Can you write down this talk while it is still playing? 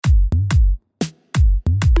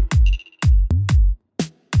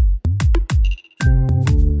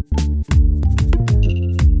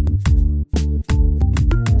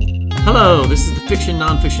Hello, this is the Fiction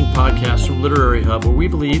Nonfiction podcast from Literary Hub, where we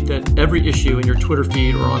believe that every issue in your Twitter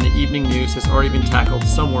feed or on the evening news has already been tackled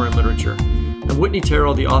somewhere in literature. I'm Whitney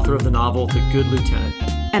Terrell, the author of the novel The Good Lieutenant.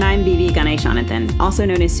 And I'm Vivi Ganeshanathan, also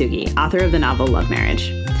known as Sugi, author of the novel Love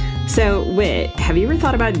Marriage. So, Whit, have you ever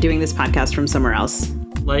thought about doing this podcast from somewhere else?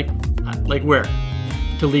 Like where?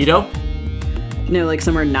 Toledo? No, like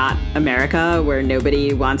somewhere not America, where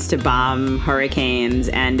nobody wants to bomb hurricanes,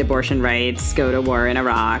 end abortion rights, go to war in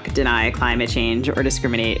Iraq, deny climate change, or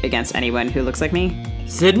discriminate against anyone who looks like me?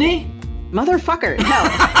 Sydney? Motherfucker,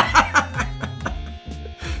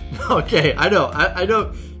 no. Okay, I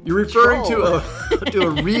know. You're referring to a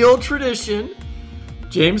real tradition.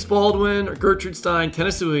 James Baldwin, Gertrude Stein,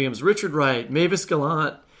 Tennessee Williams, Richard Wright, Mavis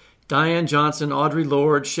Gallant, Diane Johnson, Audre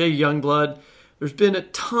Lorde, Shea Youngblood. There's been a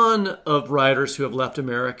ton of writers who have left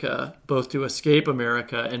America, both to escape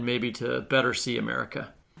America and maybe to better see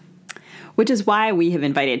America. Which is why we have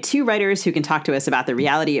invited two writers who can talk to us about the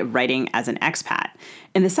reality of writing as an expat.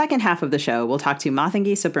 In the second half of the show, we'll talk to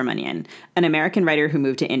Mathangi Subramanian, an American writer who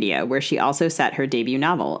moved to India, where she also set her debut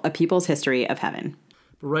novel, A People's History of Heaven.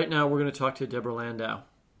 But right now, we're going to talk to Deborah Landau.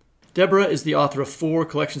 Deborah is the author of 4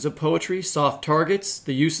 collections of poetry, Soft Targets,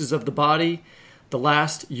 The Uses of the Body, The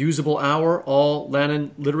Last Usable Hour, all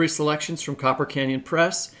Lannan literary selections from Copper Canyon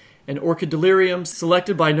Press, and Orchid Delirium,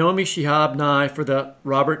 selected by Naomi Shihab Nye for the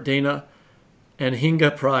Robert Dana and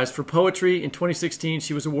Hinga Prize for Poetry. In 2016,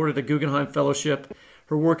 she was awarded a Guggenheim Fellowship.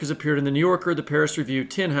 Her work has appeared in The New Yorker, The Paris Review,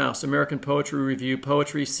 Tin House, American Poetry Review,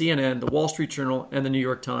 Poetry, CNN, The Wall Street Journal, and The New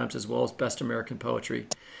York Times, as well as Best American Poetry.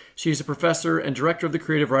 She is a professor and director of the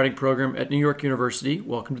Creative Writing Program at New York University.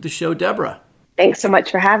 Welcome to the show, Deborah. Thanks so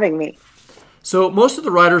much for having me. So most of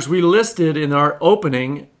the writers we listed in our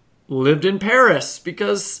opening lived in Paris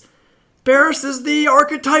because Paris is the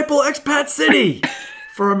archetypal expat city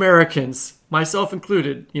for Americans, myself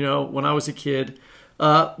included, when I was a kid.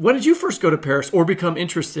 When did you first go to Paris or become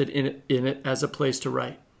interested in it as a place to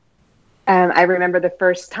write? I remember the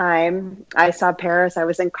first time I saw Paris, I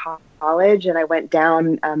was in college and I went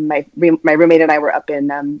down, my roommate and I were up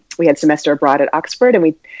in, we had semester abroad at Oxford, and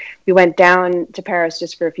we went down to Paris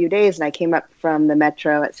just for a few days, and I came up from the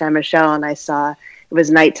metro at Saint Michel and I saw it was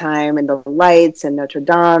nighttime and the lights and Notre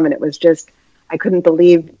Dame, and it was just, I couldn't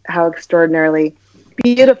believe how extraordinarily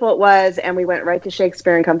beautiful it was. And we went right to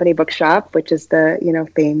Shakespeare and Company Bookshop, which is the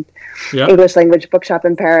famed English language bookshop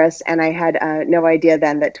in Paris, and I had no idea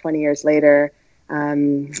then that 20 years later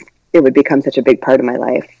it would become such a big part of my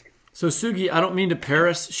life. So Sugi, I don't mean to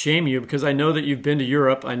Paris shame you, because I know that you've been to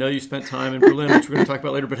Europe. I know you spent time in Berlin, which we're going to talk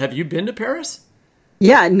about later, but have you been to Paris?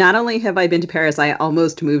 Yeah, not only have I been to Paris, I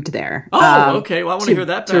almost moved there. Oh, okay. Well, I want to hear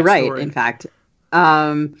that backstory. To write, in fact.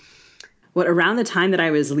 Around the time that I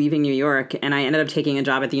was leaving New York and I ended up taking a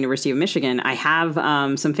job at the University of Michigan, I have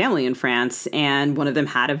some family in France, and one of them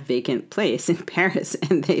had a vacant place in Paris,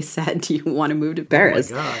 and they said, "Do you want to move to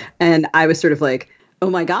Paris?" Oh my God. And I was sort of like, oh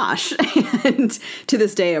my gosh. And to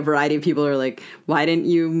this day, a variety of people are like, why didn't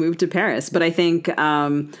you move to Paris? But I think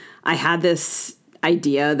I had this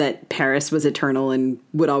idea that Paris was eternal and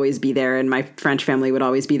would always be there, and my French family would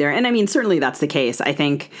always be there. And I mean, certainly that's the case. I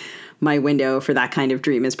think my window for that kind of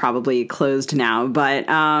dream is probably closed now. But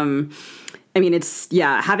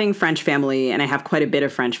having French family, and I have quite a bit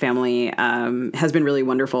of French family, has been really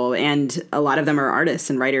wonderful. And a lot of them are artists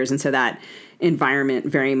and writers. And so that environment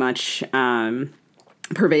very much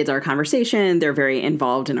pervades our conversation. They're very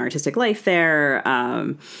involved in artistic life there.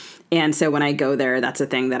 And so when I go there, that's a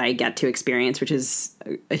thing that I get to experience, which is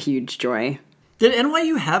a huge joy. Did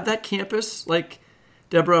NYU have that campus? Like,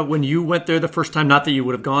 Deborah, when you went there the first time, not that you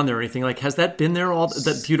would have gone there or anything, like, has that been there, all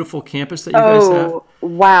that beautiful campus that you guys have? Oh,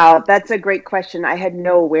 wow. That's a great question. I had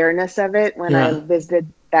no awareness of it when I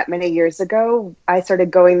visited that many years ago. I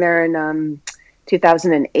started going there in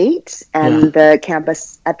 2008, and the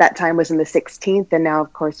campus at that time was in the 16th, and now,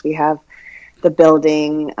 of course, we have the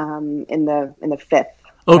building in the 5th.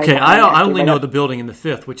 Okay, I only know the building in the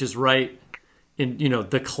 5th, which is right in,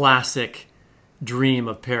 the classic dream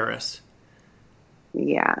of Paris.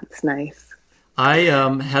 Yeah, it's nice. I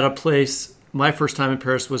had a place, my first time in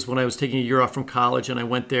Paris was when I was taking a year off from college, and I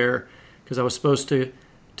went there because I was supposed to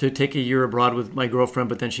take a year abroad with my girlfriend,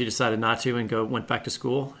 but then she decided not to and went back to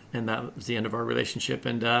school, and that was the end of our relationship.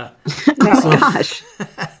 And gosh.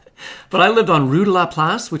 But I lived on Rue de la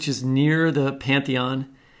Place, which is near the Pantheon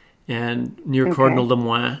and near Cardinal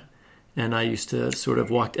Lemoine, and I used to sort of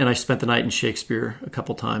walk, and I spent the night in Shakespeare a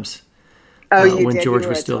couple times. When George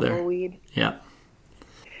was still there. Yeah.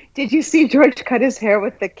 Did you see George cut his hair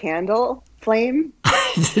with the candle flame?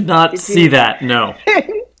 I did not see that, no.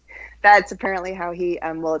 That's apparently how he.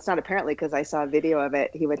 Well, it's not apparently because I saw a video of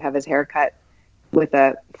it. He would have his hair cut with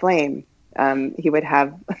a flame. He would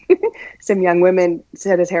have some young women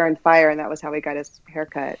set his hair on fire, and that was how he got his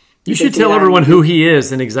haircut. You should tell everyone who he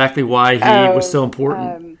is and exactly why he was so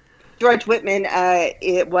important. George Whitman.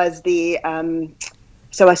 It was the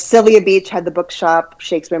so Sylvia Beach had the bookshop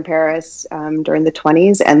Shakespeare in Paris during the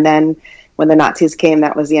 1920s, and then when the Nazis came,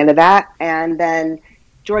 that was the end of that. And then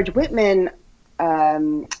George Whitman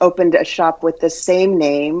opened a shop with the same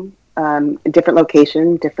name, different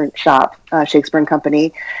location, different shop, Shakespeare and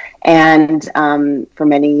Company, and for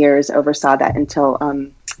many years oversaw that until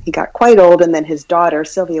he got quite old, and then his daughter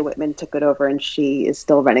Sylvia Whitman took it over, and she is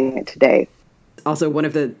still running it today. Also,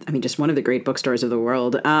 just one of the great bookstores of the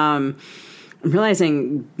world. I'm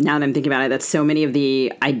realizing now that I'm thinking about it that so many of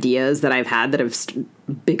the ideas that I've had that have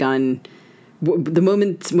begun. The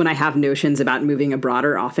moments when I have notions about moving abroad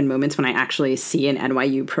are often moments when I actually see an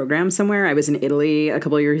NYU program somewhere. I was in Italy a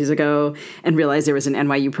couple of years ago and realized there was an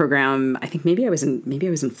NYU program. I think maybe I was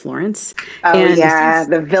in Florence. Oh, and yeah,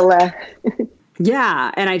 the villa.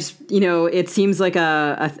 Yeah, and I just, it seems like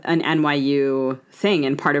an NYU thing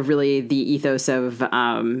and part of really the ethos of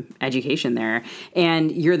education there.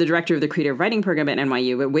 And you're the director of the creative writing program at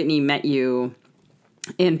NYU, but Whitney met you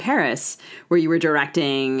in Paris, where you were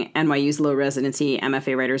directing NYU's low residency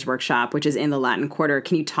MFA Writers Workshop, which is in the Latin Quarter.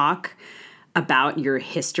 Can you talk about your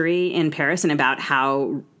history in Paris and about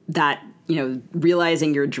how that,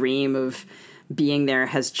 realizing your dream of being there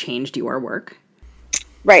has changed your work?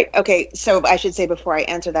 Right. Okay. So I should say before I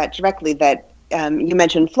answer that directly that you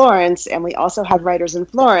mentioned Florence, and we also have Writers in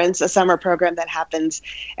Florence, a summer program that happens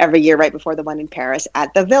every year right before the one in Paris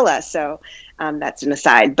at the Villa. So that's an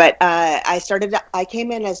aside. But I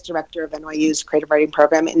came in as director of NYU's creative writing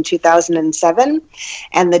program in 2007,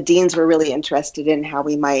 and the deans were really interested in how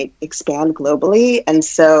we might expand globally. And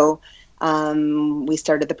so we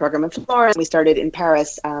started the program in Florence. We started in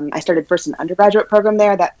Paris. I started first an undergraduate program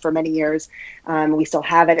there that for many years. We still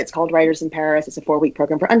have it. It's called Writers in Paris. It's a 4-week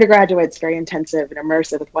program for undergraduates, very intensive and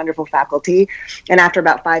immersive with wonderful faculty. And after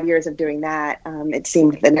about 5 years of doing that, it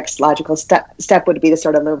seemed the next logical step would be to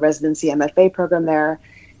start a low residency MFA program there,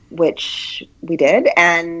 which we did.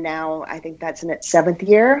 And now I think that's in its 7th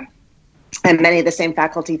year. And many of the same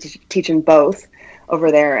faculty teach in both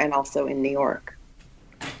over there and also in New York.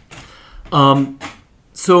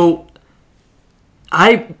 So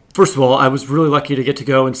first of all, I was really lucky to get to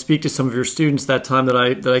go and speak to some of your students that time that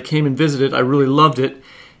I came and visited. I really loved it.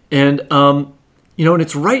 And, and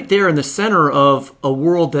it's right there in the center of a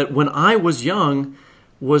world that when I was young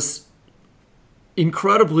was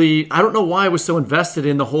incredibly, I don't know why I was so invested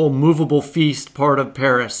in the whole movable feast part of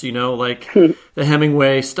Paris, like the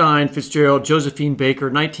Hemingway, Stein, Fitzgerald, Josephine Baker,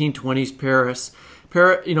 1920s Paris.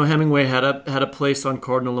 Hemingway had a place on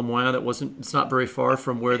Cardinal Lemoyne it's not very far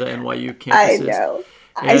from where the NYU campus is. I know.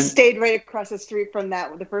 I stayed right across the street from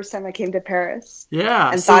that the first time I came to Paris. Yeah.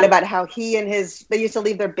 And thought about how they used to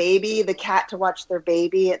leave their baby, the cat, to watch their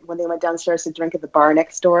baby when they went downstairs to drink at the bar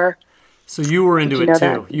next door. So you were into it too.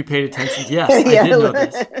 That? You paid attention. Yes, I did know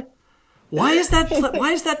this. Why is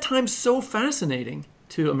that time so fascinating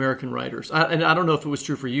to American writers? And I don't know if it was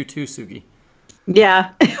true for you too, Sugi.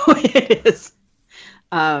 Yeah, it is.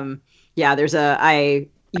 I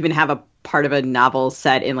even have a part of a novel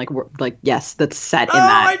set in that's set in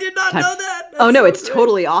that. I did not know that. That's it's great.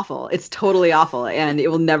 Totally awful. It's totally awful. And it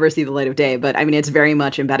will never see the light of day. But I mean, it's very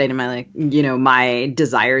much embedded in my, my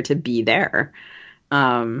desire to be there.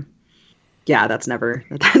 That's never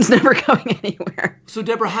going anywhere. So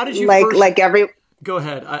Deborah, how did you Go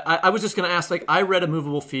ahead. I was just going to ask, I read A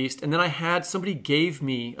Movable Feast, and then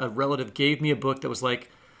a relative gave me a book that was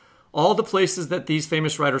all the places that these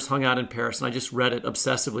famous writers hung out in Paris, and I just read it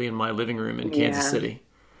obsessively in my living room in Kansas City.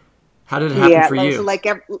 How did it happen for you? So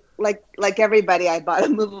like everybody, I bought A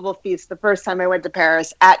Movable Feast the first time I went to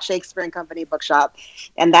Paris at Shakespeare and Company bookshop,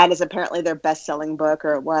 and that is apparently their best-selling book,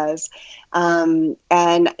 or it was. And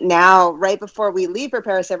now, right before we leave for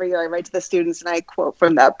Paris every year, I write to the students and I quote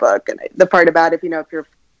from that book, and the part about if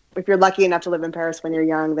you're lucky enough to live in Paris when you're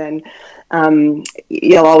young, then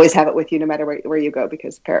you'll always have it with you no matter where you go,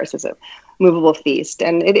 because Paris is a movable feast.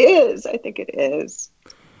 And it is. I think it is.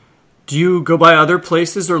 Do you go by other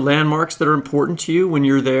places or landmarks that are important to you when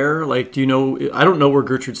you're there? Do you know, I don't know where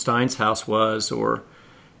Gertrude Stein's house was or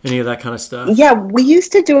any of that kind of stuff. Yeah, we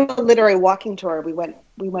used to do a literary walking tour. We went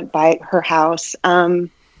by her house.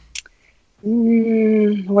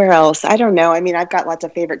 Where else? I don't know. I mean, I've got lots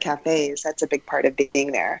of favorite cafes. That's a big part of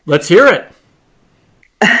being there. Let's hear it.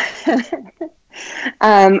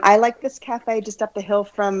 I like this cafe just up the hill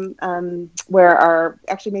from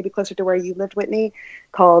actually maybe closer to where you lived, Whitney,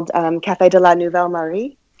 called Café de la Nouvelle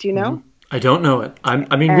Marie. Do you know? I don't know it.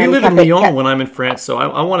 We live in Lyon when I'm in France, so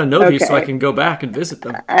I want to know these so I can go back and visit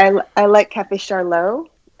them. I like Café Charlot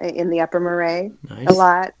in the Upper Marais a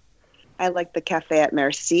lot. I like the Café at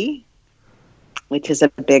Merci, which is a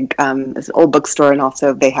big it's an old bookstore, and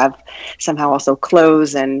also they have somehow also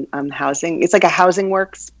clothes and housing. It's like a Housing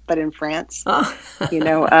Works, but in France. So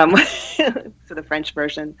the French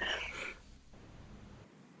version.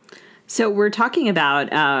 So we're talking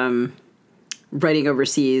about writing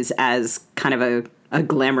overseas as kind of a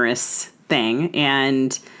glamorous thing,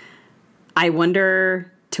 and I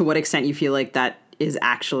wonder to what extent you feel like that is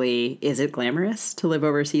it glamorous to live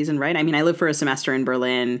overseas and write? I mean, I lived for a semester in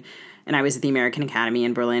Berlin, and I was at the American Academy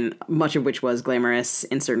in Berlin, much of which was glamorous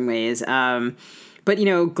in certain ways. But,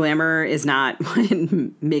 glamour is not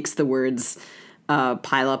what makes the words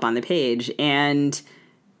pile up on the page. And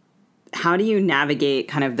how do you navigate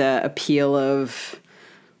kind of the appeal of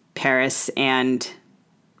Paris and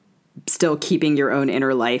still keeping your own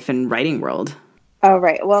inner life and writing world? Oh,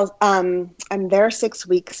 right. Well, I'm there 6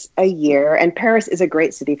 weeks a year, and Paris is a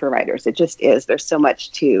great city for writers. It just is. There's so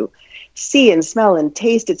much to see and smell and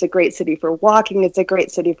taste. It's a great city for walking. It's a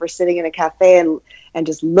great city for sitting in a cafe and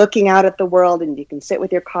just looking out at the world. And you can sit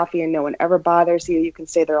with your coffee and no one ever bothers you. You can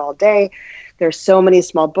stay there all day. There's so many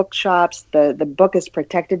small bookshops. The book is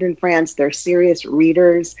protected in France. They're serious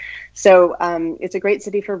readers. So it's a great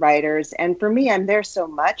city for writers. And for me, I'm there so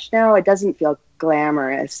much now, it doesn't feel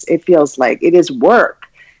glamorous. It feels like it is work,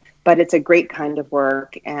 but it's a great kind of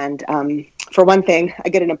work. And for one thing, I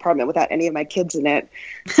get an apartment without any of my kids in it.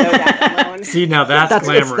 So that alone. See, now that's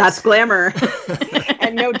glamorous. That's glamour.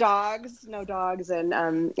 And no dogs,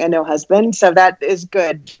 and no husband. So that is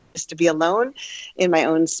good, just to be alone in my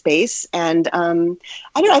own space. And I don't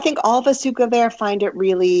know, I think all of us who go there find it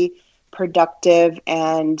really productive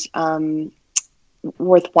and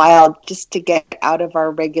worthwhile just to get out of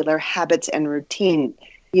our regular habits and routine.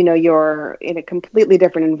 You're in a completely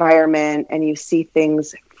different environment and you see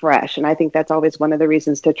things fresh. And I think that's always one of the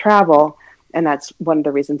reasons to travel. And that's one of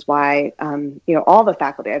the reasons why, all the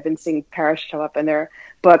faculty, I've been seeing Paris show up in their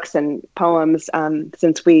books and poems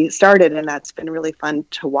since we started. And that's been really fun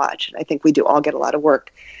to watch. I think we do all get a lot of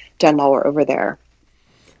work done while we're over there.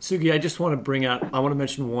 Sugi, I want to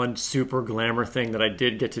mention one super glamour thing that I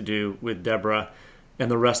did get to do with Deborah and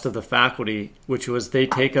the rest of the faculty, which was they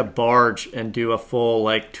take a barge and do a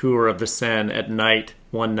full tour of the Seine at night,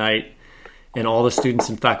 one night, and all the students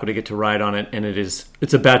and faculty get to ride on it, and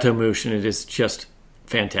it's a bateau mouche, and it is just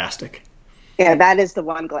fantastic. Yeah, that is the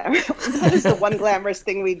one that is the one glamorous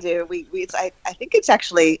thing we do. I think it's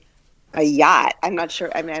actually a yacht. I'm not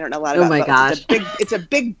sure. I mean, I don't know a lot about boats. Gosh. It's a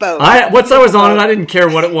big boat. Once I was on it, I didn't care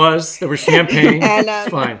what it was. There was champagne. And it's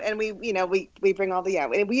fine. And we bring all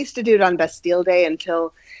we used to do it on Bastille Day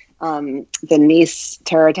until the Nice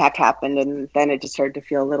terror attack happened, and then it just started to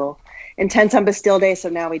feel a little intense on Bastille Day. So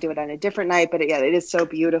now we do it on a different night. But it is so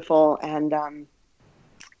beautiful, and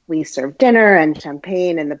we serve dinner and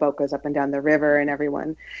champagne, and the boat goes up and down the river, and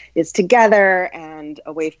everyone is together and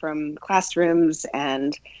away from classrooms,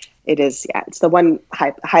 and it's the one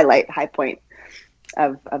high point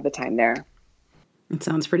of the time there. It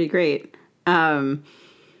sounds pretty great. I'm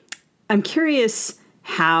curious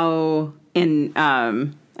how,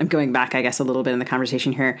 I'm going back, I guess, a little bit in the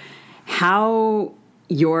conversation here, how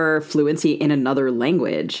your fluency in another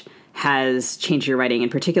language has changed your writing in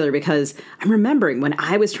particular, because I'm remembering when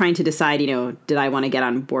I was trying to decide, did I want to get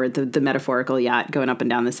on board the metaphorical yacht going up and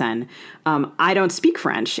down the Seine? I don't speak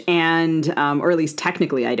French, and or at least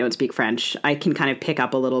technically I don't speak French. I can kind of pick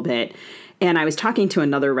up a little bit. And I was talking to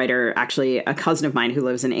another writer, actually a cousin of mine who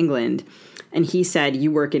lives in England, and he said, you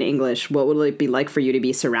work in English. What would it be like for you to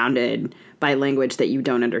be surrounded by language that you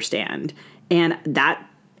don't understand? And that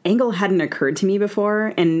angle hadn't occurred to me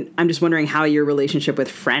before, and I'm just wondering how your relationship with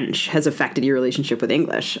French has affected your relationship with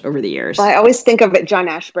English over the years. Well, I always think of it, John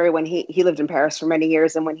Ashbery, when he lived in Paris for many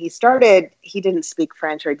years, and when he started, he didn't speak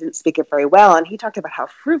French, or he didn't speak it very well, and he talked about how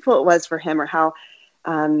fruitful it was for him, or how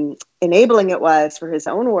enabling it was for his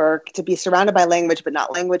own work to be surrounded by language, but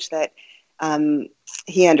not language that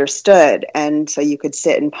he understood. And so you could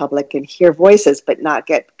sit in public and hear voices, but not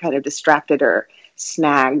get kind of distracted or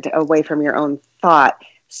snagged away from your own thought.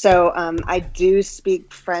 So I do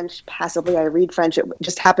speak French passively. I read French. It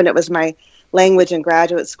just happened it was my language in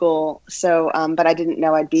graduate school. So, but I didn't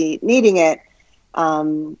know I'd be needing it.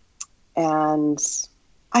 And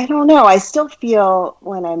I don't know. I still feel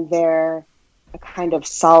when I'm there a kind of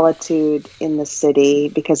solitude in the city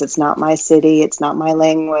because it's not my city. It's not my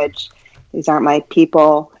language. These aren't my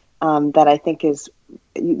people. That I think is,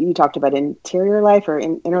 you talked about interior life or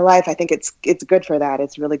inner life. I think it's good for that.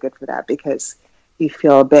 It's really good for that because you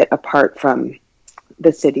feel a bit apart from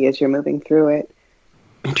the city as you're moving through it.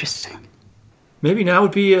 Interesting. Maybe now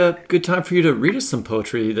would be a good time for you to read us some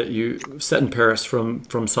poetry that you set in Paris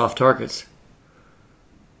from Soft Targets.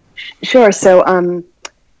 Sure. So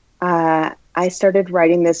I started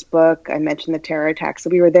writing this book. I mentioned the terror attacks. So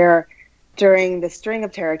we were there during the string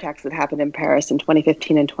of terror attacks that happened in Paris in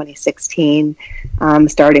 2015 and 2016,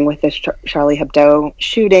 starting with the Charlie Hebdo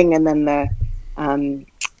shooting and then the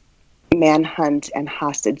manhunt and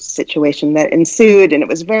hostage situation that ensued, and it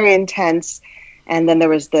was very intense. And then there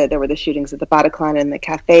were the shootings at the Bataclan and the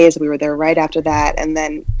cafes. We were there right after that, and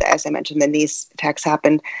then, as I mentioned, the Nice attacks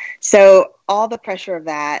happened. So all the pressure of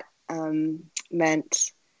that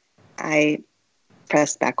meant I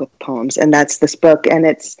pressed back with poems, and that's this book, and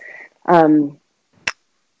it's written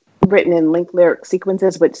in linked lyric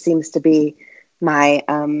sequences, which seems to be my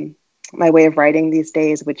my way of writing these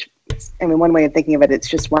days. Which, I mean, one way of thinking of it, it's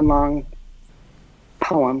just one long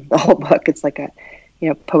poem. The whole book, it's like a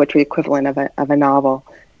poetry equivalent of a novel.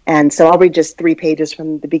 And so I'll read just 3 pages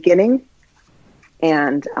from the beginning,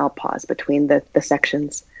 and I'll pause between the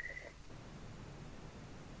sections.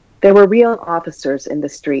 There were real officers in the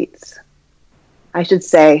streets. I should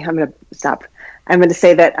say, I'm going to stop. I'm going to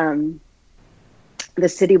say that the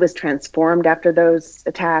city was transformed after those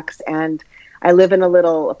attacks, and I live in a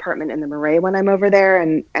little apartment in the Marais when I'm over there,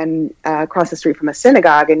 and across the street from a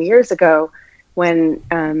synagogue. And years ago, when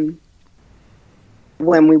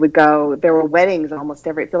we would go, there were weddings almost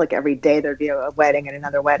I feel like every day there'd be a wedding and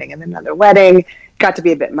another wedding and another wedding. Got to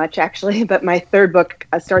be a bit much, actually, but my third book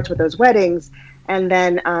starts with those weddings. And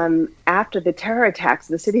then after the terror attacks,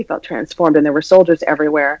 the city felt transformed, and there were soldiers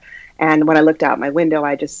everywhere. And when I looked out my window,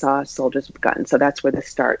 I just saw soldiers with guns. So that's where this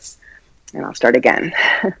starts. And I'll start again.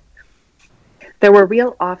 There were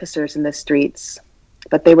real officers in the streets,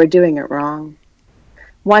 but they were doing it wrong.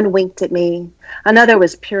 One winked at me. Another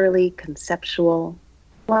was purely conceptual.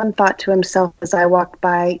 One thought to himself as I walked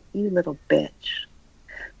by, "You little bitch."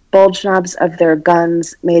 Bulge knobs of their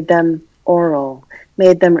guns made them oral,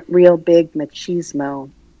 made them real big machismo,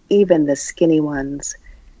 even the skinny ones,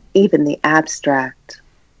 even the abstract.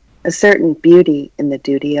 A certain beauty in the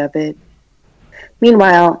duty of it.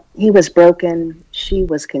 Meanwhile, he was broken, she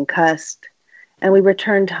was concussed, and we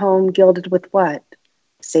returned home gilded with what?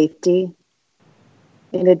 Safety.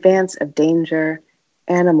 In advance of danger,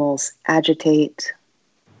 animals agitate.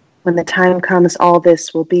 When the time comes, all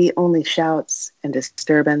this will be only shouts and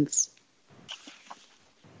disturbance.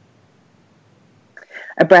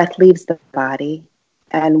 A breath leaves the body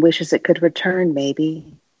and wishes it could return,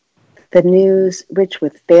 maybe. The news, rich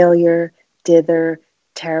with failure, dither,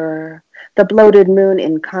 terror, the bloated moon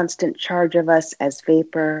in constant charge of us as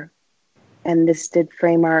vapor, and this did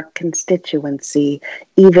frame our constituency,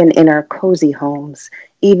 even in our cozy homes,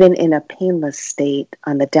 even in a painless state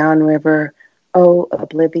on the downriver. Oh,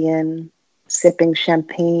 oblivion, sipping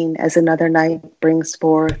champagne as another night brings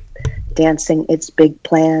forth, dancing its big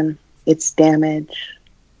plan, its damage.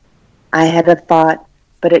 I had a thought,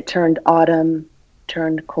 but it turned autumn,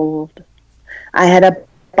 turned cold. I had a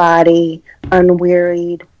body,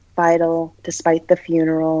 unwearied, vital, despite the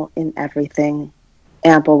funeral in everything.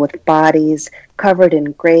 Ample with bodies, covered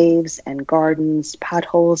in graves and gardens,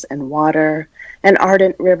 potholes and water, an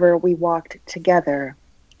ardent river we walked together,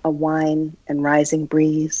 a wine and rising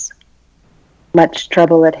breeze. Much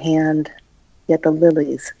trouble at hand, yet the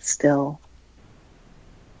lilies still.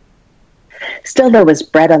 Still there was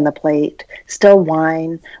bread on the plate, still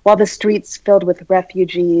wine, while the streets filled with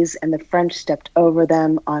refugees and the French stepped over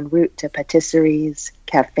them en route to patisseries,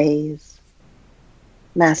 cafes.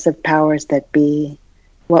 Massive powers that be,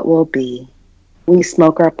 what will be? We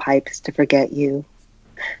smoke our pipes to forget you.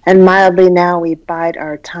 And mildly now we bide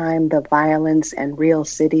our time, the violence and real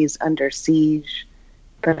cities under siege,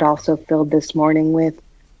 but also filled this morning with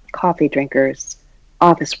coffee drinkers,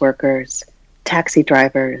 office workers, taxi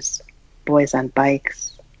drivers, boys on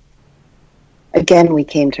bikes. Again we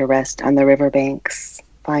came to rest on the riverbanks,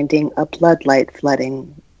 finding a bloodlight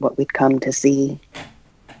flooding what we'd come to see.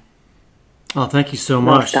 Oh, thank you so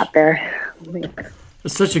much. I'll stop there.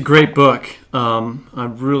 It's such a great book. I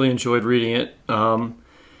really enjoyed reading it.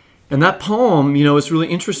 And that poem, is really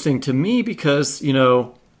interesting to me because,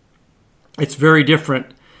 it's very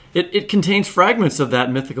different. It contains fragments of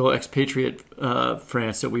that mythical expatriate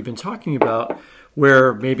France that we've been talking about,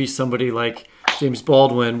 where maybe somebody like James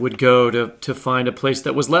Baldwin would go to find a place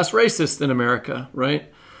that was less racist than America,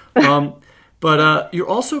 right? But you're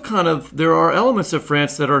also there are elements of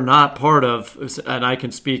France that are not part of, and I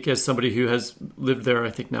can speak as somebody who has lived there,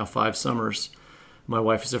 I think now 5 summers. My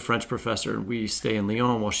wife is a French professor, and we stay in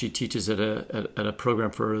Lyon while she teaches at a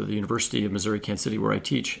program for the University of Missouri, Kansas City, where I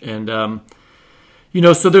teach. And,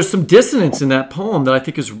 so there's some dissonance in that poem that I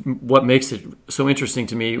think is what makes it so interesting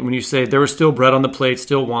to me. When you say, there was still bread on the plate,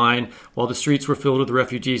 still wine, while the streets were filled with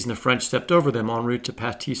refugees and the French stepped over them en route to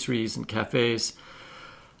patisseries and cafes.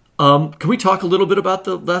 Can we talk a little bit about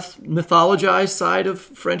the less mythologized side of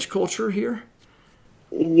French culture here?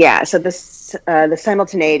 Yeah, so the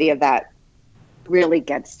simultaneity of that really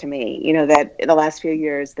gets to me. That in the last few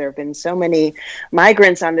years there have been so many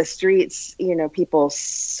migrants on the streets, people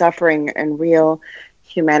suffering and real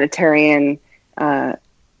humanitarian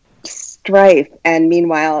strife. And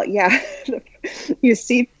meanwhile, you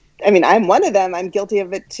see, I'm one of them. I'm guilty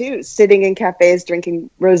of it too, sitting in cafes drinking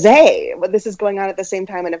rosé. Well, this is going on at the same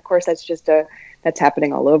time, and of course that's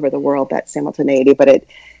happening all over the world, that simultaneity, but it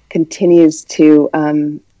continues to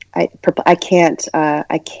I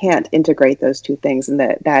can't integrate those two things, and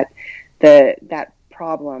that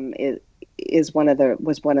problem was one of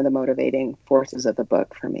the motivating forces of the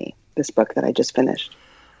book for me. This book that I just finished.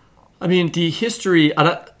 The history.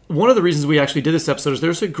 One of the reasons we actually did this episode is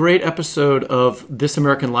there's a great episode of This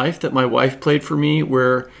American Life that my wife played for me,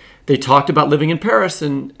 where they talked about living in Paris,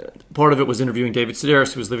 and part of it was interviewing David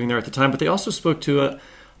Sedaris, who was living there at the time. But they also spoke to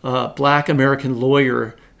a Black American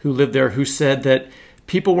lawyer who lived there, who said that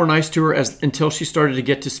people were nice to her until she started to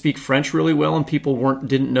get to speak French really well, and people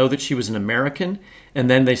didn't know that she was an American, and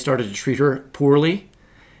then they started to treat her poorly.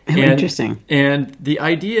 Interesting. And the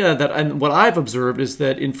idea that, and what I've observed is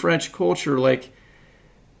that in French culture, like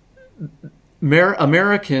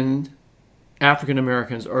African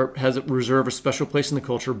Americans reserve a special place in the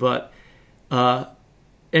culture, but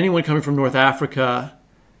anyone coming from North Africa,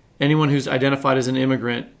 anyone who's identified as an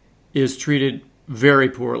immigrant, is treated very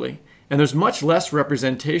poorly. And there's much less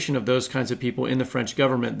representation of those kinds of people in the French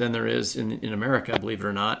government than there is in America, believe it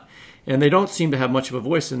or not. And they don't seem to have much of a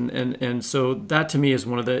voice. And so that, to me, is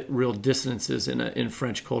one of the real dissonances in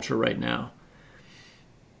French culture right now.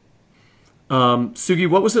 Sugi,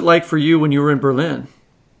 what was it like for you when you were in Berlin?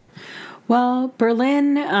 Well,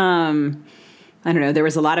 Berlin, I don't know. There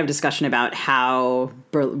was a lot of discussion about how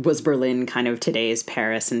was Berlin kind of today's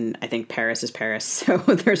Paris, and I think Paris is Paris, so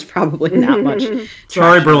there's probably not much.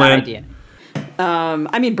 Sorry, Berlin. Idea.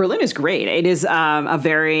 Berlin is great. It is a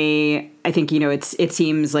very, I think, it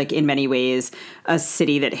seems like in many ways a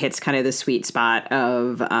city that hits kind of the sweet spot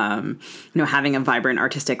of, having a vibrant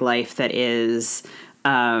artistic life that is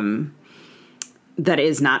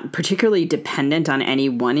not particularly dependent on any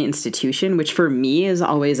one institution, which for me is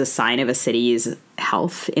always a sign of a city's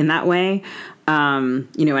health in that way.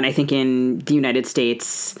 And I think in the United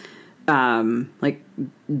States,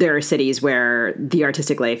 there are cities where the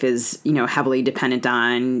artistic life is, heavily dependent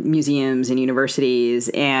on museums and universities.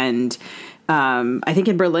 And I think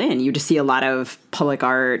in Berlin, you just see a lot of public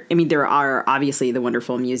art. There are obviously the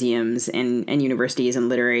wonderful museums and universities and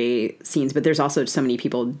literary scenes, but there's also so many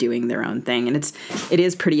people doing their own thing, and it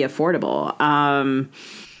is pretty affordable.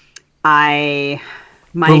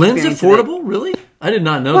 Berlin's affordable, really? I did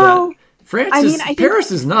not know that.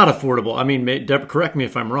 Paris is not affordable. Deborah, correct me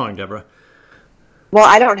if I'm wrong, Deborah. Well,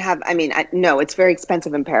 I don't have, no, it's very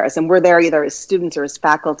expensive in Paris, and we're there either as students or as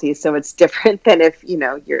faculty, so it's different than if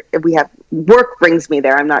we have work brings me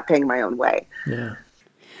there, I'm not paying my own way. Yeah.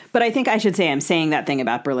 But I think I should say I'm saying that thing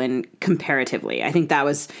about Berlin comparatively. I think that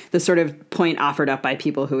was the sort of point offered up by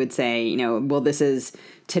people who would say, well, this is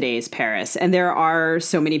today's Paris. And there are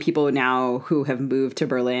so many people now who have moved to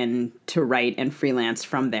Berlin to write and freelance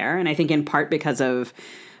from there. And I think in part because of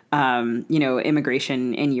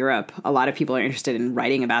immigration in Europe, a lot of people are interested in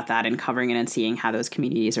writing about that and covering it and seeing how those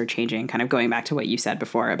communities are changing, kind of going back to what you said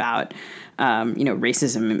before about,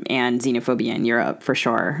 racism and xenophobia in Europe, for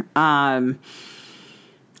sure.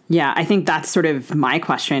 Yeah, I think that's sort of my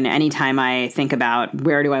question. Anytime I think about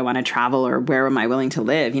where do I want to travel or where am I willing to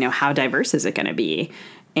live, how diverse is it going to be?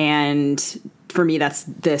 And for me, it's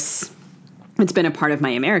been a part of my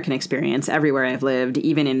American experience everywhere I've lived,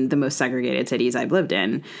 even in the most segregated cities I've lived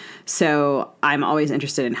in. So I'm always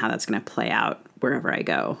interested in how that's going to play out wherever I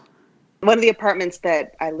go. One of the apartments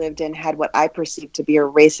that I lived in had what I perceived to be a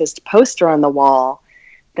racist poster on the wall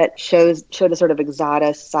that showed a sort of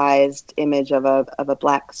exoticized image of a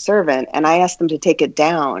black servant. And I asked them to take it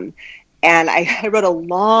down. And I wrote a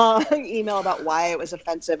long email about why it was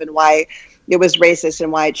offensive and why it was racist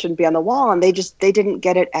and why it shouldn't be on the wall. And they didn't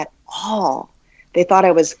get it at all. They thought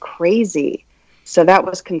I was crazy. So that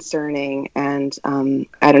was concerning, and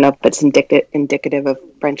I don't know if it's indicative of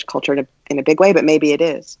French culture in a big way, but maybe it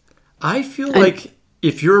is. I feel like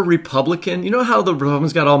if you're a Republican, you know how the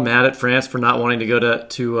Republicans got all mad at France for not wanting to go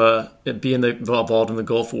to be involved in the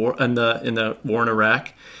Gulf War and in the war in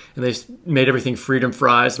Iraq, and they made everything freedom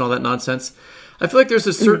fries and all that nonsense. I feel like there's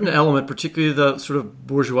a certain element, particularly the sort of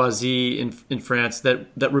bourgeoisie in France,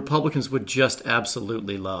 that Republicans would just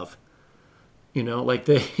absolutely love. You know, like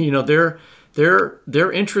they're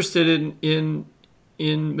interested in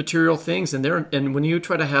material things, and when you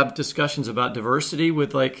try to have discussions about diversity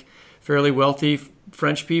with like fairly wealthy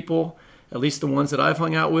French people, at least the ones that I've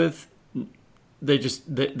hung out with, I get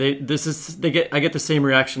the same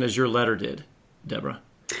reaction as your letter did, Deborah.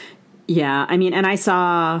 Yeah, I mean, and I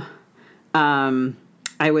saw,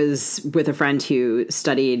 I was with a friend who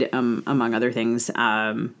studied, among other things,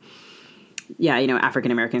 African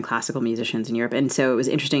American classical musicians in Europe, and so it was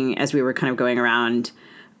interesting as we were kind of going around.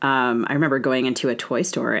 I remember going into a toy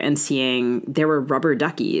store and seeing there were rubber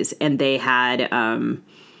duckies, and they had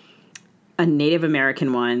a Native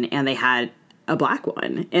American one, and they had a black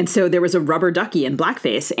one. And so there was a rubber ducky in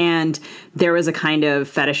blackface, and there was a kind of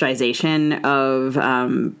fetishization of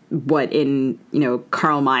what in,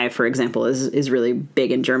 Karl May, for example, is really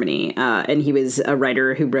big in Germany. And he was a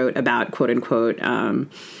writer who wrote about, quote unquote,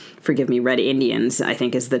 forgive me, Red Indians, I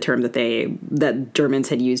think is the term that Germans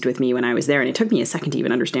had used with me when I was there. And it took me a second to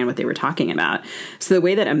even understand what they were talking about. So the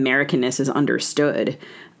way that Americanness is understood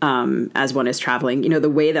as one is traveling, the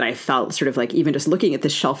way that I felt sort of like even just looking at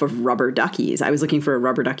this shelf of rubber duckies, I was looking for a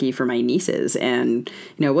rubber ducky for my nieces and,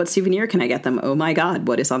 what souvenir can I get them? Oh my God,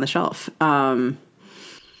 what is on the shelf?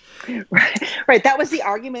 Right. That was the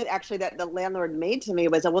argument actually that the landlord made to me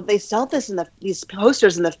was, well, they sell this these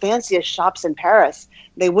posters in the fanciest shops in Paris.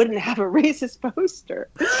 They wouldn't have a racist poster.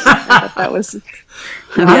 That was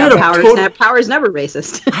power is never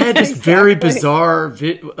racist. I had this very bizarre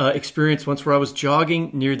experience once where I was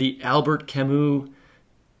jogging near the Albert Camus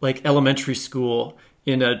elementary school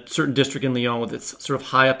in a certain district in Lyon that's sort of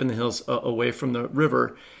high up in the hills away from the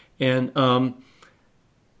river, and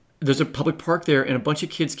there's a public park there, and a bunch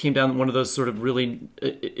of kids came down one of those sort of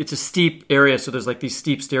it's a steep area, so there's like these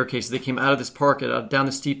steep staircases. They came out of this park down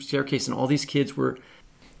the steep staircase, and all these kids were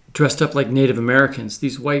dressed up like Native Americans.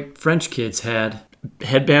 These white French kids had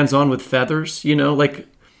headbands on with feathers,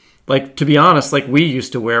 like to be honest, like we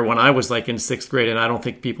used to wear when I was like in 6th grade, and I don't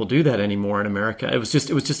think people do that anymore in America. It was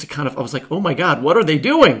just a kind of, I was like, oh my God, what are they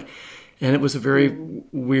doing? And it was a very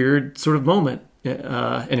weird sort of moment.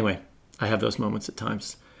 Anyway, I have those moments at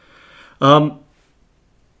times. I'm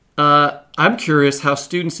curious how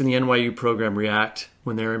students in the NYU program react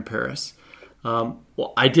when they're in Paris.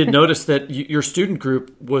 Well, I did notice that your student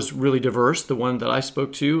group was really diverse, the one that I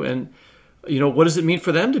spoke to. And, what does it mean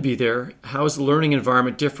for them to be there? How is the learning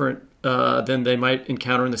environment different than they might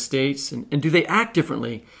encounter in the States? And do they act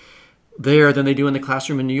differently there than they do in the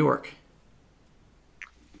classroom in New York?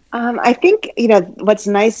 I think, what's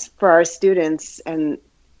nice for our students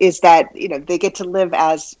is that, they get to live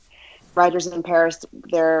as writers in Paris.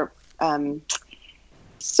 They're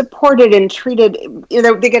supported and treated,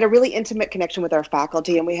 they get a really intimate connection with our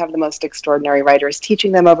faculty, and we have the most extraordinary writers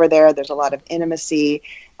teaching them over there. There's a lot of intimacy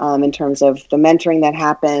in terms of the mentoring that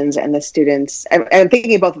happens, and the students, I'm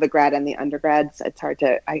thinking both of the grad and the undergrads. It's hard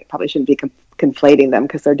I probably shouldn't be conflating them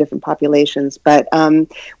because they're different populations, but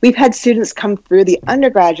we've had students come through the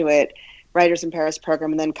undergraduate Writers in Paris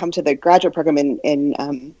program and then come to the graduate program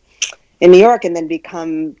in New York and then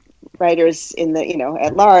become writers in the,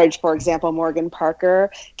 at large. For example, Morgan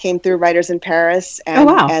Parker came through Writers in Paris and,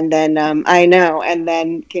 and then and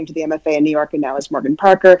then came to the MFA in New York and now is Morgan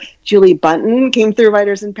Parker. Julie Bunton came through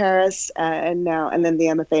Writers in Paris and then the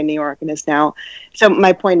MFA in New York and is now. So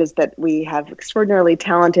my point is that we have extraordinarily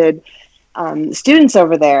talented students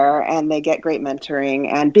over there, and they get great mentoring,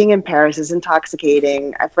 and being in Paris is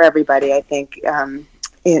intoxicating for everybody, I think.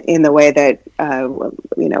 In the way that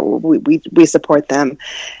we support them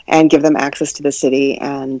and give them access to the city,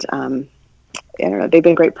 and they've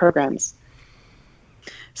been great programs.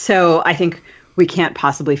 So I think we can't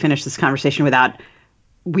possibly finish this conversation without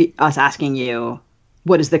us asking you,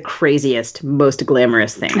 what is the craziest, most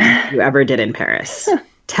glamorous thing you ever did in Paris?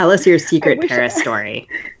 Tell us your secret Paris story.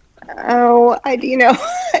 Oh, I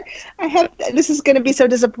have, this is going to be so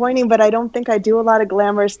disappointing, but I don't think I do a lot of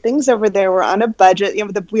glamorous things over there. We're on a budget.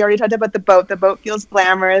 We already talked about the boat. The boat feels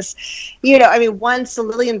glamorous. Once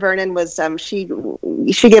Lillian Vernon was, she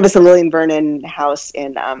gave us a Lillian Vernon house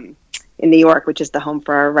in New York, which is the home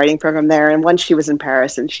for our writing program there. And once she was in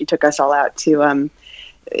Paris and she took us all out to,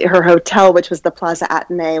 her hotel, which was the Plaza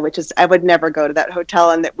Athénée, which is, I would never go to that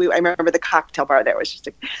hotel. And I remember the cocktail bar there was just,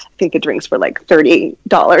 I think the drinks were like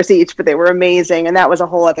 $30 each, but they were amazing. And that was a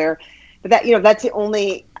whole other, but that, that's the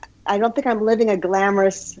only, I don't think I'm living a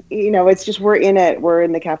glamorous, it's just, we're in it. We're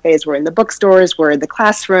in the cafes, we're in the bookstores, we're in the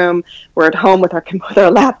classroom, we're at home with our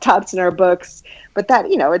laptops and our books. But that,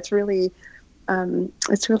 it's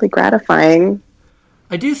really gratifying.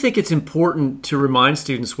 I do think it's important to remind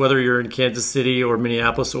students, whether you're in Kansas City or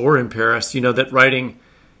Minneapolis or in Paris, that writing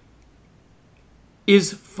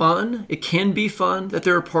is fun. It can be fun, that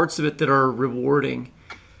there are parts of it that are rewarding.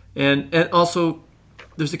 And also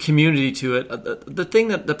there's a community to it.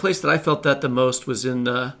 The place that I felt that the most was in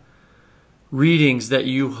the readings that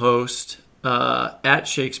you host at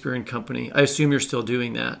Shakespeare and Company. I assume you're still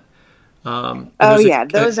doing that.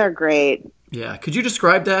 Those are great. Yeah. Could you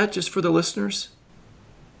describe that just for the listeners?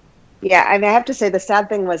 Yeah, I have to say the sad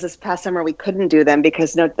thing was this past summer we couldn't do them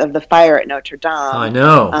because of the fire at Notre Dame. I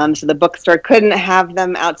know. So the bookstore couldn't have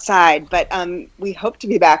them outside, but we hope to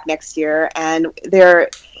be back next year. And I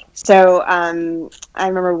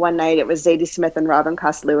remember one night it was Zadie Smith and Robin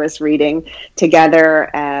Cost-Lewis reading together,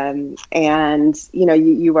 and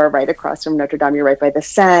you are right across from Notre Dame. You're right by the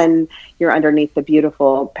Seine. You're underneath the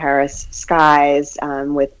beautiful Paris skies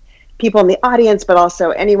with people in the audience, but also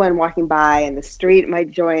anyone walking by in the street might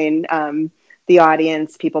join the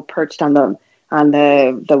audience. People perched on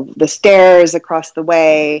the stairs across the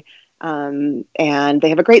way, and they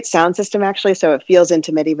have a great sound system actually, so it feels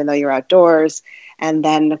intimate even though you're outdoors. And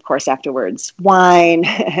then, of course, afterwards, wine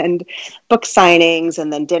and book signings,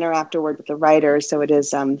 and then dinner afterward with the writers. So it is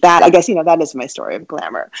that. I guess that is my story of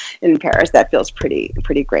glamour in Paris. That feels pretty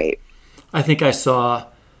great. I think I saw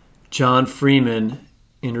John Freeman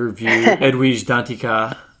interview Edwige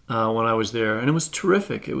Danticat when I was there, and it was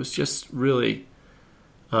terrific. It was just really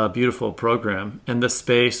a beautiful program, and the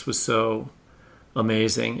space was so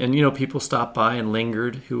amazing. And people stopped by and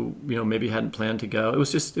lingered who maybe hadn't planned to go. It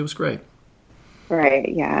was great. Right,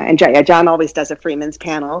 yeah, and John always does a Freeman's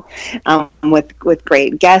panel with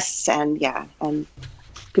great guests, and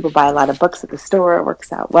people buy a lot of books at the store. It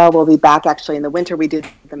works out well. We'll be back actually in the winter. We do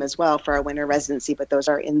them as well for our winter residency, but those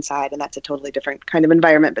are inside, and that's a totally different kind of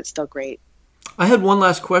environment, but still great. I had one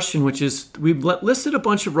last question, which is we've listed a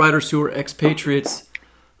bunch of writers who are expatriates,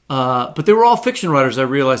 but they were all fiction writers. I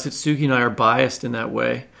realized that Sugi and I are biased in that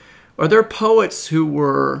way. Are there poets who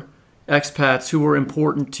were expats who were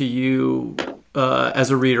important to you as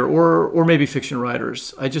a reader, or maybe fiction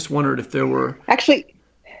writers? I just wondered if there were... Actually...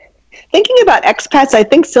 Thinking about expats, I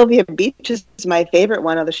think Sylvia Beach is my favorite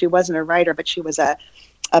one, although she wasn't a writer, but she was a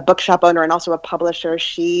bookshop owner and also a publisher.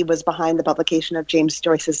 She was behind the publication of James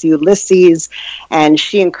Joyce's Ulysses, and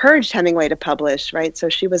she encouraged Hemingway to publish, right? So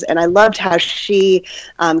she was, and I loved how she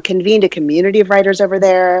convened a community of writers over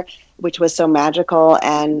there, which was so magical.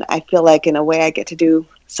 And I feel like in a way I get to do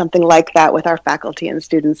something like that with our faculty and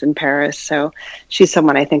students in Paris. So she's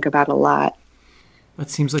someone I think about a lot. That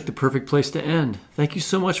seems like the perfect place to end. Thank you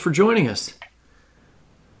so much for joining us.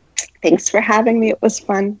 Thanks for having me. It was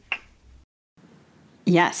fun.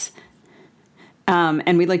 Yes.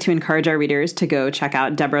 And we'd like to encourage our readers to go check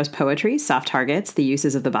out Deborah's poetry, Soft Targets, The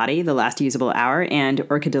Uses of the Body, The Last Usable Hour, and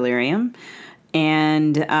Orchidelirium.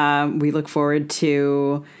 And we look forward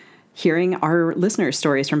to hearing our listeners'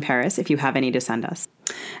 stories from Paris if you have any to send us.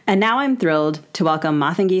 And now I'm thrilled to welcome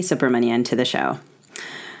Mathangi Subramanian to the show.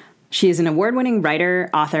 She is an award-winning writer,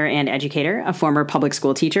 author, and educator, a former public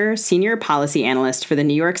school teacher, senior policy analyst for the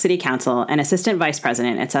New York City Council, and assistant vice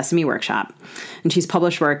president at Sesame Workshop. And she's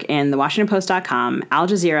published work in TheWashingtonPost.com, Al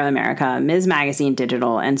Jazeera America, Ms. Magazine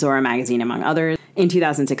Digital, and Zora Magazine, among others. In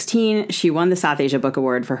 2016, she won the South Asia Book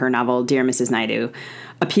Award for her novel, Dear Mrs. Naidu.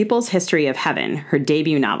 A People's History of Heaven, her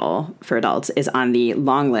debut novel for adults, is on the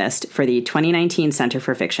long list for the 2019 Center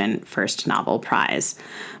for Fiction First Novel Prize.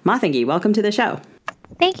 Mathangi, welcome to the show.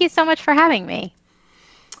 Thank you so much for having me.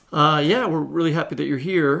 Yeah, we're really happy that you're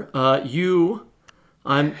here. You,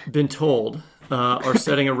 I've been told, are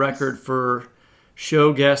setting a record for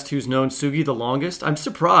show guest who's known Sugi the longest. I'm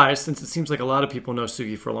surprised, since it seems like a lot of people know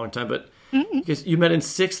Sugi for a long time, but you met in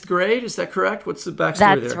 6th grade, is that correct? What's the backstory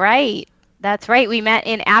there? That's right. That's right. We met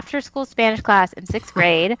in after-school Spanish class in 6th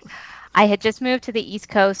grade. I had just moved to the East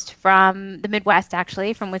Coast from the Midwest,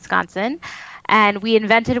 actually, from Wisconsin. And we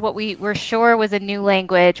invented what we were sure was a new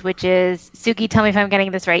language, which is, Sugi, tell me if I'm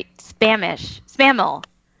getting this right, Spamil,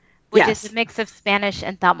 which is a mix of Spanish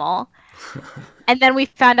and Tamil. And then we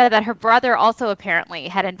found out that her brother also apparently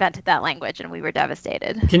had invented that language, and we were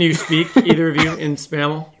devastated. Can you speak, either of you, in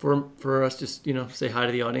Spamil for us? Just, say hi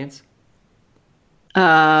to the audience.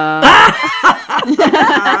 I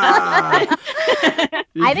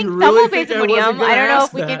think Thummel Pandemonium. I don't know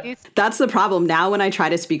if we can do. That's the problem. Now when I try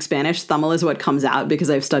to speak Spanish, Thummel is what comes out because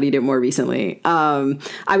I've studied it more recently.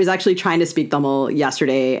 I was actually trying to speak Thummel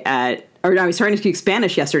yesterday I was trying to speak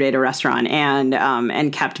Spanish yesterday at a restaurant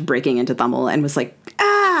and kept breaking into Thummel and was like,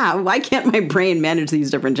 why can't my brain manage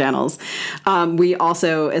these different channels? We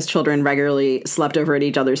also, as children, regularly slept over at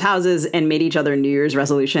each other's houses and made each other New Year's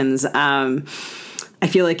resolutions. I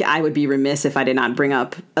feel like I would be remiss if I did not bring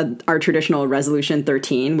up our traditional resolution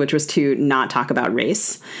 13, which was to not talk about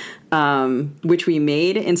race, which we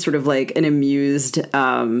made in sort of like an amused,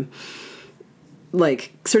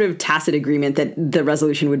 like sort of tacit agreement that the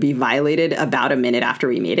resolution would be violated about a minute after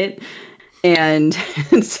we made it. And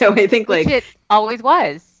so I think like... Which it always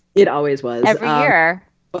was. It always was. Every year.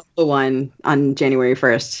 The one on January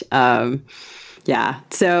 1st. Yeah.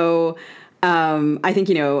 So... I think,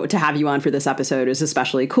 to have you on for this episode is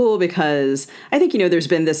especially cool because I think, there's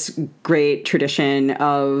been this great tradition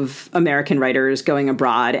of American writers going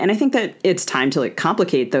abroad. And I think that it's time to like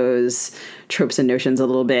complicate those tropes and notions a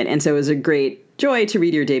little bit. And so it was a great joy to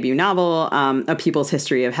read your debut novel, A People's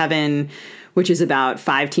History of Heaven, which is about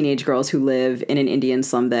 5 teenage girls who live in an Indian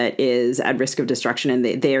slum that is at risk of destruction and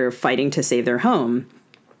they are fighting to save their home.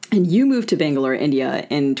 And you moved to Bangalore, India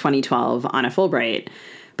in 2012 on a Fulbright.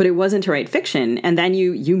 But it wasn't to write fiction. And then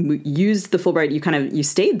you used the Fulbright, you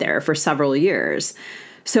stayed there for several years.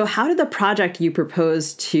 So how did the project you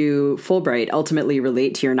proposed to Fulbright ultimately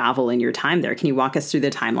relate to your novel and your time there? Can you walk us through the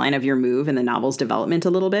timeline of your move and the novel's development a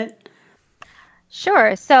little bit?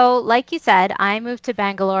 Sure. So like you said, I moved to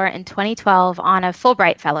Bangalore in 2012 on a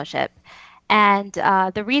Fulbright fellowship. And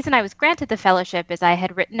the reason I was granted the fellowship is I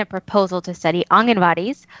had written a proposal to study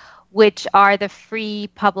Anganwadis, which are the free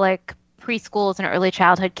public preschools and early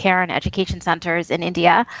childhood care and education centers in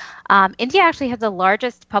India. India actually has the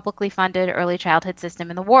largest publicly funded early childhood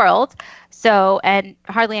system in the world. And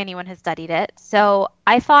hardly anyone has studied it. So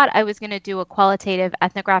I thought I was going to do a qualitative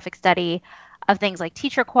ethnographic study of things like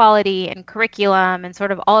teacher quality and curriculum and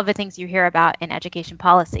sort of all of the things you hear about in education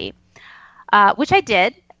policy, which I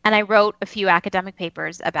did. And I wrote a few academic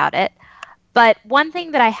papers about it. But one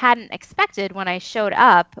thing that I hadn't expected when I showed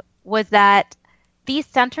up was that these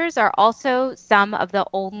centers are also some of the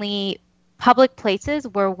only public places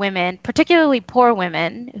where women, particularly poor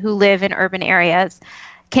women who live in urban areas,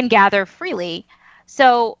 can gather freely.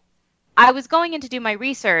 So I was going in to do my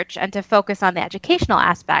research and to focus on the educational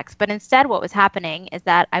aspects, but instead what was happening is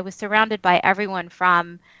that I was surrounded by everyone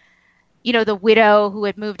from, the widow who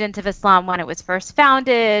had moved into the slum when it was first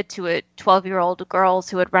founded, to a 12-year-old girls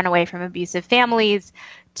who had run away from abusive families,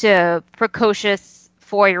 to precocious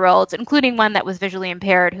 4-year-olds, including one that was visually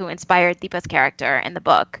impaired who inspired Deepa's character in the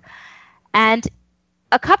book. And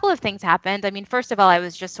a couple of things happened. I mean, first of all, I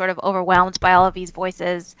was just sort of overwhelmed by all of these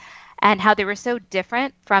voices and how they were so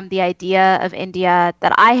different from the idea of India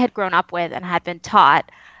that I had grown up with and had been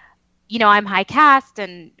taught. I'm high caste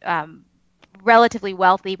and relatively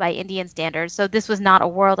wealthy by Indian standards, so this was not a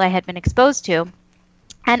world I had been exposed to.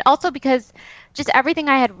 And also because just everything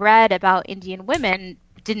I had read about Indian women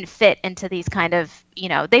didn't fit into these kind of,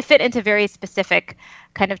 they fit into very specific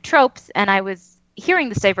kind of tropes. And I was hearing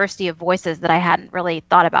this diversity of voices that I hadn't really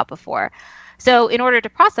thought about before. So in order to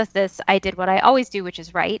process this, I did what I always do, which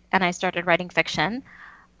is write. And I started writing fiction.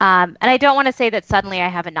 And I don't want to say that suddenly I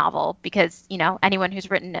have a novel because, anyone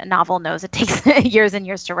who's written a novel knows it takes years and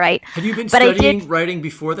years to write. Have you been studying writing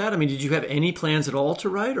before that? I mean, did you have any plans at all to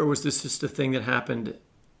write, or was this just a thing that happened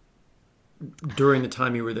during the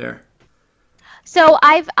time you were there? So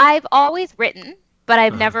I've always written, but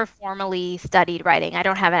I've never formally studied writing. I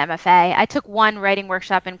don't have an MFA. I took one writing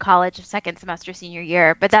workshop in college, second semester, senior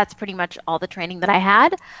year, but that's pretty much all the training that I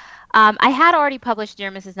had. I had already published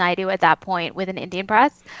Dear Mrs. Naidu at that point with an Indian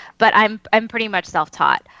press, but I'm pretty much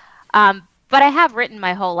self-taught. But I have written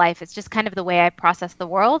my whole life. It's just kind of the way I process the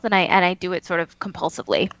world, and I do it sort of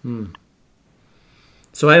compulsively.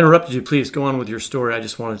 So I interrupted you. Please go on with your story. I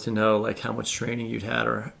just wanted to know like how much training you'd had,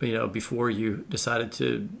 or before you decided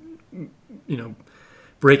to,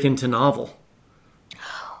 break into novel.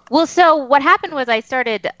 Well, so what happened was I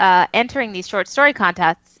started entering these short story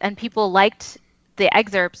contests, and people liked the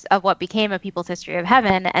excerpts of what became A People's History of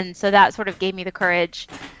Heaven, and so that sort of gave me the courage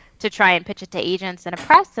to try and pitch it to agents and a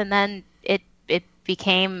press, and then it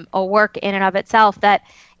became a work in and of itself that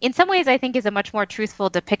in some ways I think is a much more truthful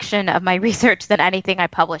depiction of my research than anything I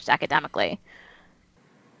published academically.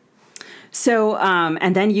 So,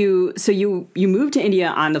 and then you moved to India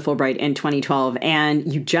on the Fulbright in 2012,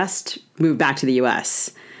 and you just moved back to the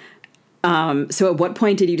U.S. So at what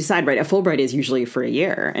point did you decide, right, a Fulbright is usually for a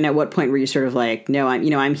year. And at what point were you sort of like, no,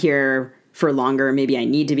 I'm here for longer. Maybe I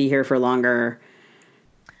need to be here for longer.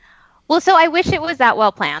 Well, so I wish it was that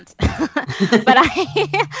well planned, but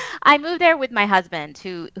I moved there with my husband,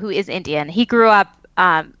 who is Indian. He grew up.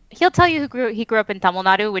 He'll tell you he grew up in Tamil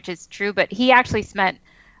Nadu, which is true, but he actually spent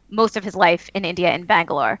most of his life in India, in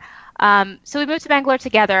Bangalore. So we moved to Bangalore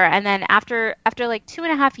together, and then after like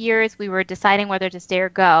 2.5 years, we were deciding whether to stay or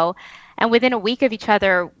go. And within a week of each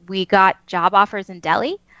other, we got job offers in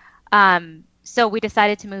Delhi. So we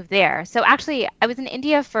decided to move there. So actually, I was in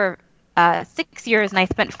India for 6 years, and I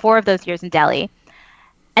spent 4 of those years in Delhi.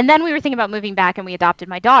 And then we were thinking about moving back, and we adopted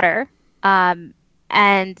my daughter.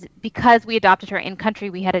 And because we adopted her in country,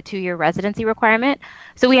 we had a 2-year residency requirement.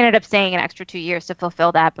 So we ended up staying an extra 2 years to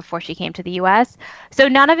fulfill that before she came to the US. So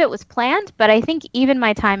none of it was planned, but I think even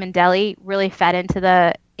my time in Delhi really fed into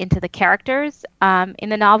the characters in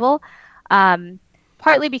the novel.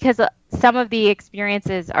 Partly because some of the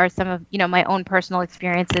experiences are some of, my own personal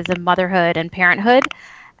experiences of motherhood and parenthood.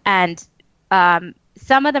 And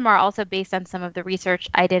some of them are also based on some of the research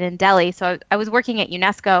I did in Delhi. So I was working at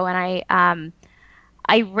UNESCO, and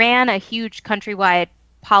I ran a huge countrywide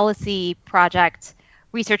policy project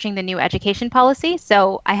researching the new education policy.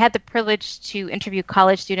 So I had the privilege to interview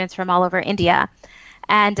college students from all over India.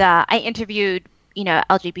 And I interviewed,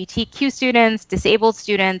 LGBTQ students, disabled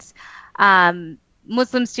students,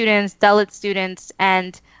 Muslim students, Dalit students,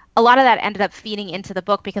 and a lot of that ended up feeding into the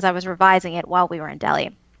book because I was revising it while we were in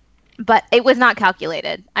Delhi. But it was not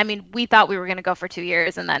calculated. I mean, we thought we were going to go for 2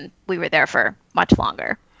 years, and then we were there for much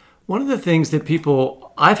longer. One of the things that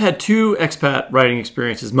I've had 2 expat writing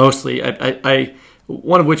experiences, mostly.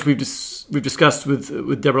 One of which we've discussed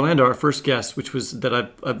with Deborah Landau, our first guest, which was that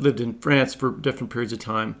I've lived in France for different periods of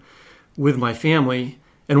time with my family,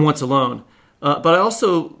 and once alone. But I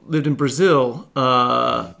also lived in Brazil,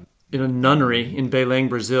 in a nunnery in Belém,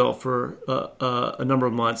 Brazil, for a number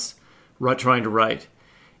of months, trying to write.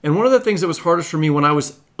 And one of the things that was hardest for me when I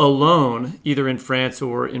was alone, either in France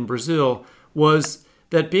or in Brazil, was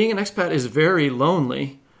that being an expat is very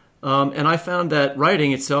lonely. And I found that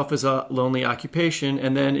writing itself is a lonely occupation.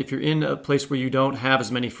 And then if you're in a place where you don't have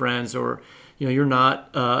as many friends, or you're not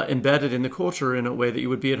embedded in the culture in a way that you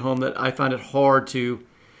would be at home, that I find it hard to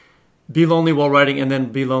be lonely while writing and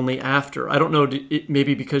then be lonely after. I don't know,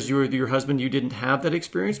 maybe because you were with your husband, you didn't have that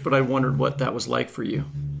experience, but I wondered what that was like for you.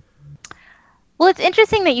 Well, it's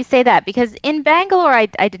interesting that you say that, because in Bangalore, I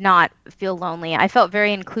did not feel lonely. I felt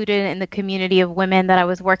very included in the community of women that I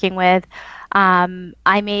was working with.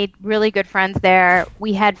 I made really good friends there.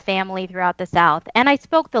 We had family throughout the South, and I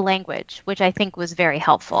spoke the language, which I think was very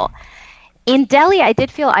helpful. In Delhi, I did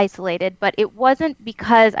feel isolated, but it wasn't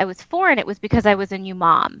because I was foreign. It was because I was a new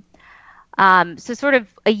mom. So sort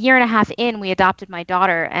of a year and a half in, we adopted my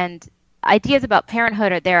daughter, and ideas about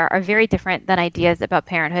parenthood there are very different than ideas about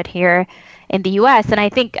parenthood here in the U.S. And I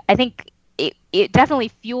think it definitely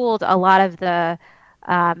fueled a lot of the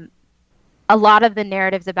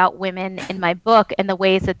narratives about women in my book and the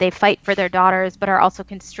ways that they fight for their daughters, but are also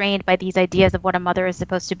constrained by these ideas of what a mother is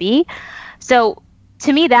supposed to be. So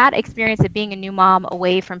to me, that experience of being a new mom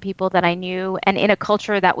away from people that I knew and in a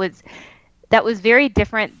culture that was very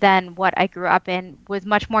different than what I grew up in was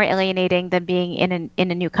much more alienating than being in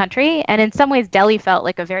a new country. And in some ways, Delhi felt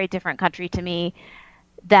like a very different country to me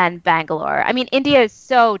than Bangalore. I mean, India is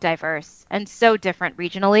so diverse and so different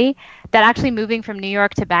regionally that actually moving from New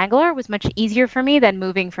York to Bangalore was much easier for me than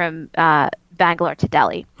moving from Bangalore to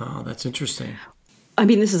Delhi. Oh, that's interesting. I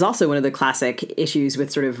mean, this is also one of the classic issues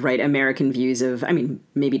with sort of, right, American views of, I mean,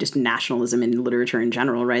 maybe just nationalism in literature in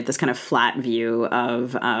general, right? This kind of flat view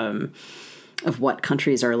of what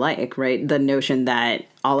countries are like, right? The notion that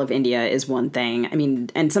all of India is one thing. I mean,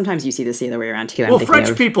 and sometimes you see this the other way around too. Well,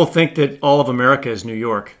 French people think that all of America is New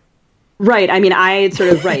York. Right. I mean, I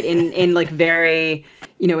sort of, right, in like very,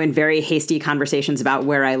 in very hasty conversations about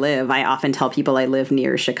where I live, I often tell people I live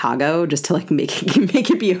near Chicago just to like make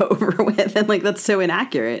it be over with. And like, that's so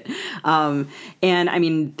inaccurate. And I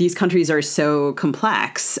mean, these countries are so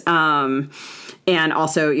complex. And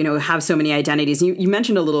also, have so many identities. You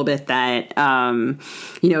mentioned a little bit that,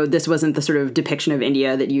 this wasn't the sort of depiction of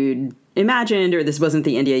India that you'd imagined, or this wasn't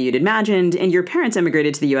the India you'd imagined. And your parents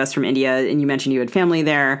emigrated to the U.S. from India, and you mentioned you had family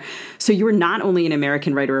there. So you were not only an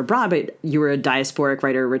American writer abroad, but you were a diasporic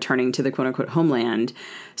writer returning to the quote unquote homeland.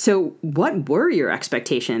 So what were your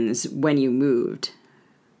expectations when you moved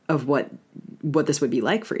of what this would be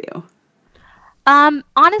like for you?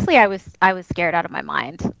 Honestly, I was scared out of my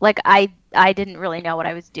mind. Like I didn't really know what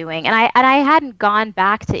I was doing, and I hadn't gone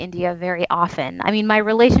back to India very often. I mean, my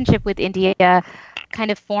relationship with India kind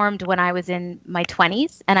of formed when I was in my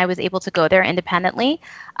 20s, and I was able to go there independently.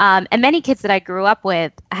 And many kids that I grew up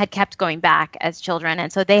with had kept going back as children,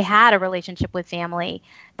 and so they had a relationship with family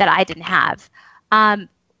that I didn't have.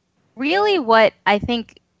 Really, what I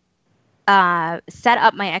think set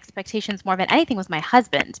up my expectations more than anything was my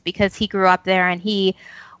husband, because he grew up there, and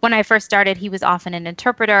when I first started, he was often an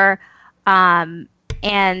interpreter. And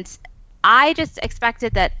I just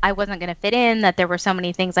expected that I wasn't going to fit in, that there were so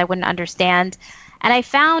many things I wouldn't understand. And I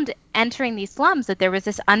found entering these slums that there was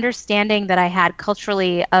this understanding that I had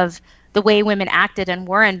culturally of the way women acted and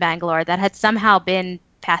were in Bangalore that had somehow been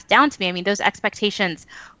passed down to me. I mean, those expectations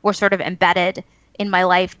were sort of embedded in my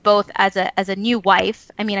life, both as a new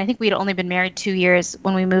wife. I mean, I think we'd only been married 2 years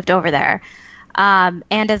when we moved over there, and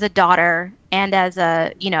as a daughter, and as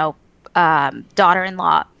a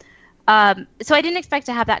daughter-in-law. So I didn't expect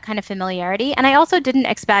to have that kind of familiarity, and I also didn't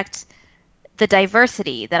expect the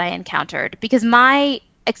diversity that I encountered, because my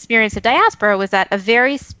experience of diaspora was that a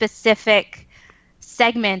very specific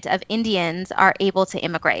segment of Indians are able to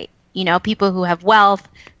immigrate. You know, people who have wealth,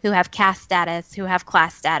 who have caste status, who have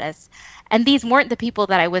class status. And these weren't the people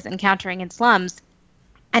that I was encountering in slums.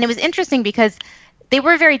 And it was interesting because they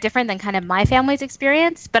were very different than kind of my family's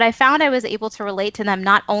experience, but I found I was able to relate to them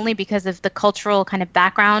not only because of the cultural kind of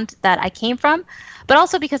background that I came from, but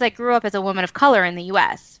also because I grew up as a woman of color in the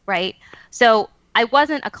US, right? So I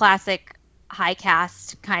wasn't a classic high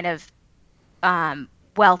caste kind of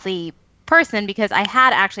wealthy person, because I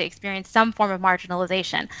had actually experienced some form of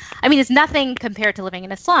marginalization. I mean, it's nothing compared to living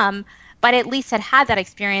in a slum, but at least had that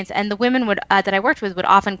experience. And the women that I worked with would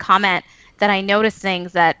often comment that I noticed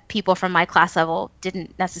things that people from my class level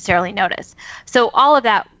didn't necessarily notice. So all of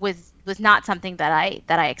that was not something that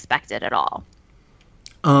I expected at all.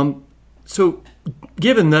 So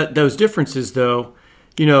given that those differences, though,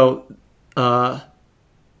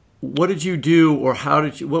 what did you do, or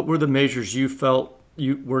what were the measures you felt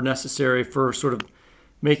were necessary for sort of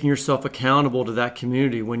making yourself accountable to that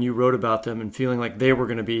community when you wrote about them, and feeling like they were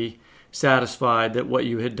going to be satisfied that what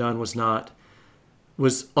you had done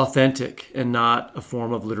was authentic and not a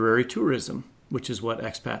form of literary tourism, which is what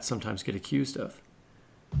expats sometimes get accused of?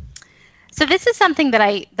 So this is something that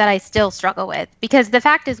I still struggle with, because the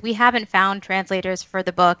fact is we haven't found translators for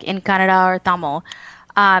the book in Kannada or Tamil.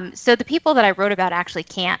 So the people that I wrote about actually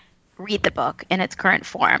can't read the book in its current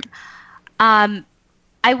form.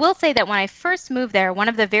 I will say that when I first moved there, one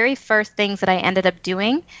of the very first things that I ended up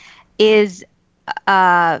doing is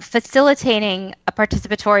facilitating a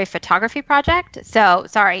participatory photography project. So,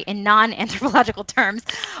 sorry, in non-anthropological terms,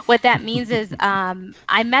 what that means is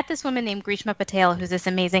I met this woman named Grishma Patel, who's this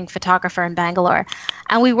amazing photographer in Bangalore.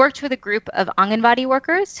 And we worked with a group of Anganwadi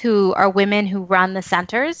workers who are women who run the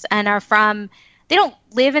centers and they don't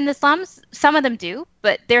live in the slums. Some of them do,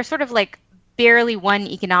 but they're sort of like barely one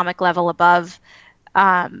economic level above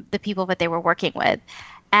the people that they were working with.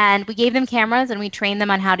 And we gave them cameras and we trained them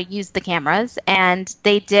on how to use the cameras. And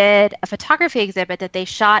they did a photography exhibit that they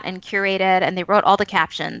shot and curated, and they wrote all the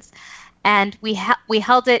captions. And we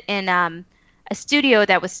held it in a studio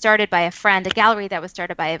that was started by a friend, a gallery that was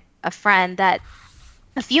started by a friend that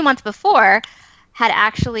a few months before had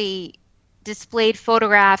actually displayed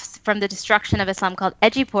photographs from the destruction of a slum called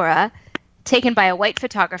Ejipura, taken by a white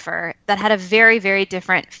photographer, that had a very, very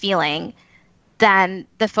different feeling than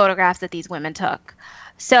the photographs that these women took.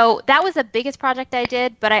 So that was the biggest project I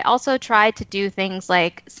did, but I also tried to do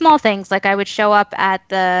small things, like I would show up at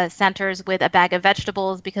the centers with a bag of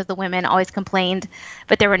vegetables because the women always complained,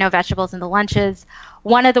 but there were no vegetables in the lunches.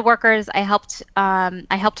 One of the workers, I helped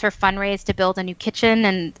her fundraise to build a new kitchen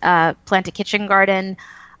and plant a kitchen garden.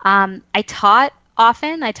 I taught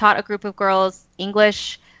a group of girls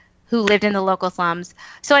English who lived in the local slums.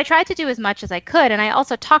 So I tried to do as much as I could, and I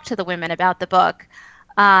also talked to the women about the book.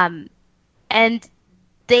 And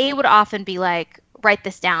they would often be like, write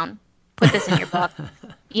this down, put this in your book,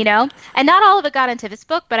 And not all of it got into this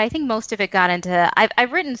book, but I think most of it got into,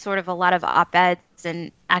 I've written sort of a lot of op-eds and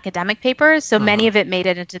academic papers, so many of it made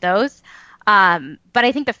it into those. But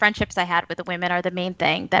I think the friendships I had with the women are the main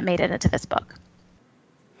thing that made it into this book.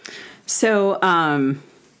 So I'm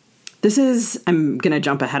going to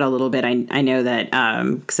jump ahead a little bit. I know that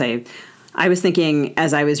because I was thinking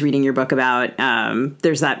as I was reading your book about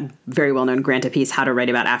there's that very well-known Granta piece, How to Write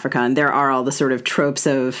About Africa, and there are all the sort of tropes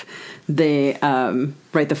of the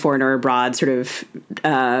right, the foreigner abroad sort of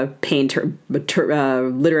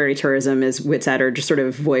literary tourism is wits at, or just sort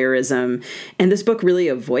of voyeurism. And this book really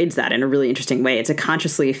avoids that in a really interesting way. It's a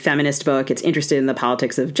consciously feminist book. It's interested in the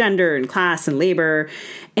politics of gender and class and labor.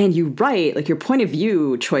 And you write, like, your point of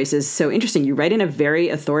view choice is so interesting. You write in a very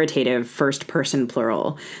authoritative first person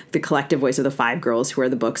plural, the collective voice of the 5 girls who are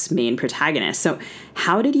the book's main protagonists. So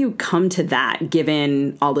how did you come to that,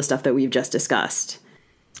 given all the stuff that we've just discussed?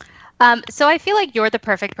 So I feel like you're the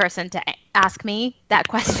perfect person to ask me that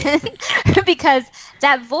question because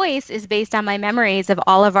that voice is based on my memories of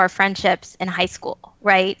all of our friendships in high school,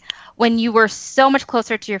 right? When you were so much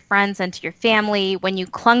closer to your friends and to your family, when you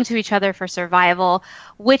clung to each other for survival,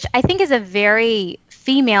 which I think is a very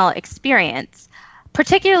female experience,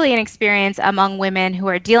 particularly an experience among women who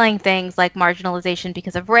are dealing things like marginalization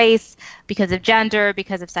because of race, because of gender,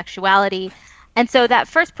 because of sexuality. And so that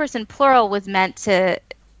first person plural was meant to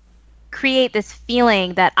create this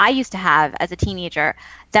feeling that I used to have as a teenager,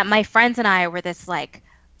 that my friends and I were this like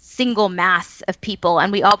single mass of people,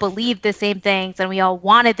 and we all believed the same things, and we all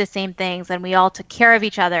wanted the same things, and we all took care of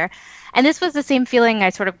each other. And this was the same feeling I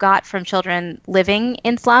sort of got from children living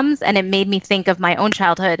in slums, and it made me think of my own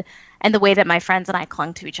childhood and the way that my friends and I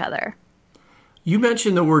clung to each other. You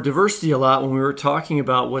mentioned the word diversity a lot when we were talking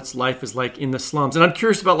about what's life is like in the slums. And I'm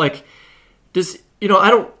curious about, like,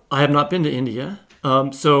 I have not been to India.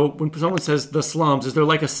 So when someone says the slums, is there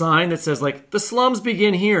like a sign that says like the slums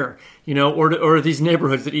begin here, or are these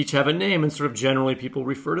neighborhoods that each have a name and sort of generally people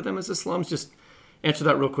refer to them as the slums? Just answer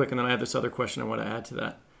that real quick. And then I have this other question I want to add to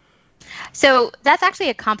that. So that's actually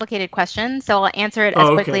a complicated question. So I'll answer it as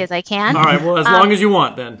quickly as I can. All right. Well, as long as you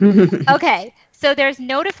want then. Okay. So there's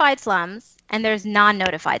notified slums and there's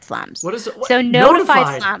non-notified slums. What is it? So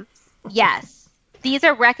notified slums, yes. These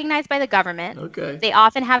are recognized by the government. Okay. They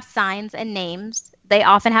often have signs and names. They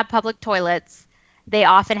often have public toilets. They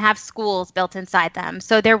often have schools built inside them.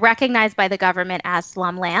 So they're recognized by the government as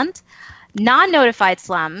slum land. Non-notified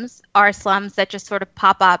slums are slums that just sort of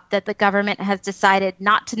pop up that the government has decided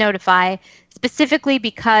not to notify, specifically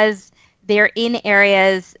because they're in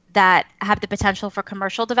areas that have the potential for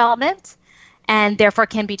commercial development and therefore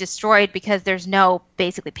can be destroyed because there's no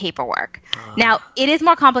basically paperwork. Now, it is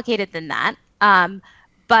more complicated than that.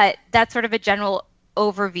 But that's sort of a general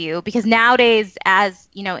overview, because nowadays, as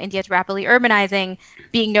India is rapidly urbanizing,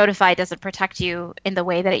 being notified doesn't protect you in the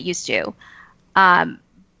way that it used to.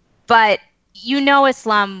 But a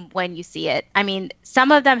slum when you see it. I mean,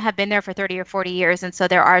 some of them have been there for 30 or 40 years, and so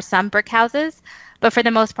there are some brick houses, but for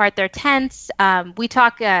the most part, they're tents. We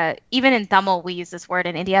talk, even in Tamil, we use this word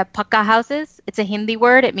in India, pakka houses. It's a Hindi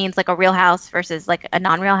word. It means like a real house versus like a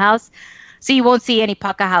non-real house. So you won't see any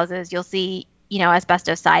pakka houses. You'll see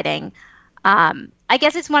asbestos siding. I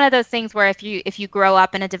guess it's one of those things where if you grow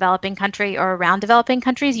up in a developing country or around developing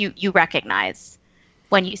countries, you recognize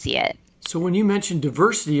when you see it. So when you mention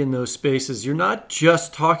diversity in those spaces, you're not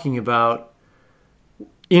just talking about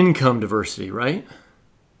income diversity, right?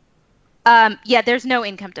 Yeah, there's no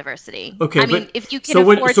income diversity. Okay, I mean, if you can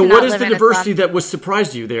afford to not live in a so what is the diversity slum, that was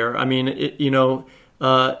surprised you there? I mean,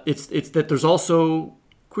 it's that there's also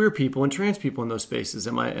queer people and trans people in those spaces.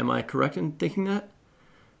 Am I correct in thinking that?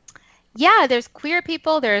 Yeah, there's queer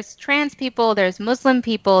people, there's trans people, there's Muslim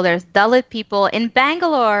people, there's Dalit people. In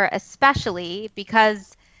Bangalore, especially,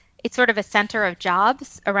 because it's sort of a center of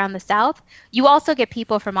jobs around the south, you also get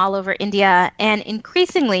people from all over India and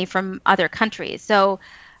increasingly from other countries. So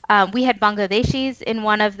we had Bangladeshis in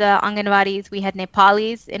one of the Anganwadis, we had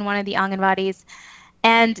Nepalis in one of the Anganwadis,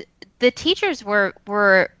 and the teachers were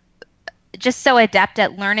just so adept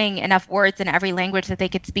at learning enough words in every language that they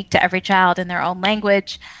could speak to every child in their own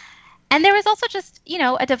language. And there was also just,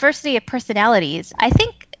 a diversity of personalities. I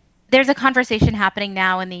think there's a conversation happening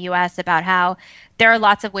now in the U.S. about how there are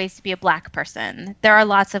lots of ways to be a Black person. There are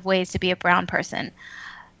lots of ways to be a brown person.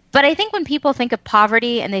 But I think when people think of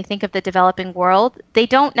poverty and they think of the developing world, they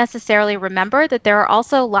don't necessarily remember that there are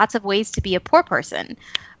also lots of ways to be a poor person,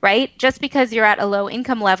 right? Just because you're at a low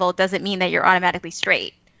income level doesn't mean that you're automatically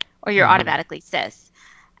straight or you're automatically cis.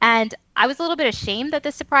 And I was a little bit ashamed that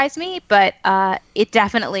this surprised me, but it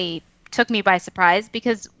definitely took me by surprise,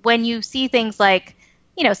 because when you see things like,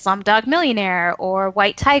 Slumdog Millionaire or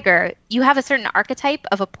White Tiger, you have a certain archetype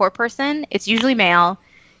of a poor person. It's usually male.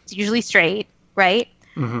 It's usually straight, right?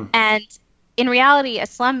 Mm-hmm. And in reality, a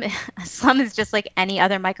slum is just like any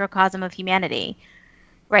other microcosm of humanity,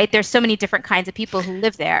 right? There's so many different kinds of people who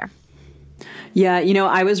live there. Yeah,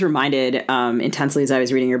 I was reminded intensely as I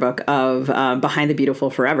was reading your book of Behind the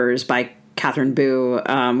Beautiful Forevers by Catherine Boo,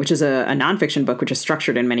 which is a nonfiction book which is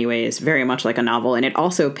structured in many ways very much like a novel. And it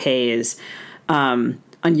also pays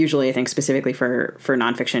unusually, I think, specifically for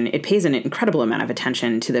nonfiction, it pays an incredible amount of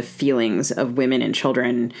attention to the feelings of women and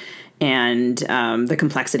children and the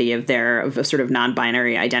complexity of of sort of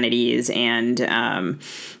non-binary identities and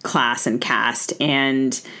class and caste.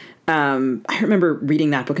 And I remember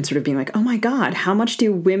reading that book and sort of being like, oh my God, how much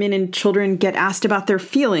do women and children get asked about their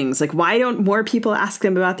feelings? Like, why don't more people ask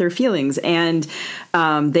them about their feelings? And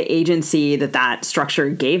the agency that structure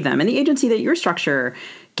gave them, and the agency that your structure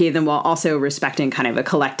gave them, while also respecting kind of a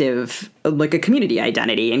collective, like a community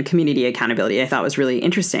identity and community accountability, I thought was really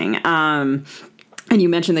interesting. And you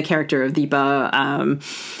mentioned the character of Deepa,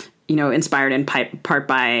 inspired in part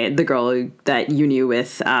by the girl that you knew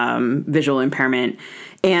with visual impairment.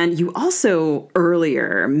 And you also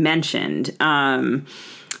earlier mentioned the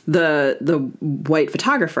white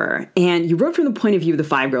photographer, and you wrote from the point of view of the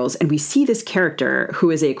five girls, and we see this character who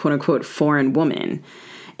is a quote unquote foreign woman.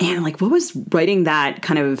 And like, what was inverting that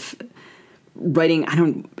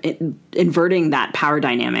power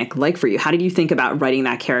dynamic like for you? How did you think about writing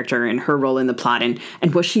that character and her role in the plot? And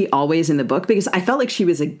was she always in the book? Because I felt like she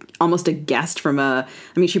was almost a guest from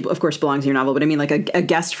she of course belongs in your novel, but I mean like a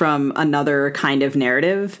guest from another kind of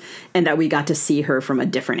narrative, and that we got to see her from a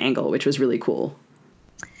different angle, which was really cool.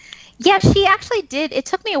 Yeah, she actually did. It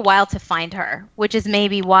took me a while to find her, which is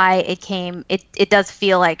maybe why it does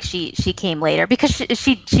feel like she came later, because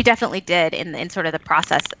she definitely did in sort of the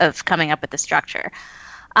process of coming up with the structure.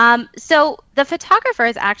 So the photographer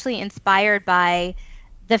is actually inspired by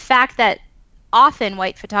the fact that often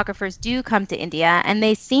white photographers do come to India, and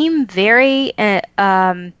they seem very, I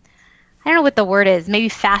don't know what the word is, maybe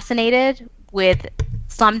fascinated with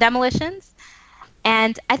slum demolitions.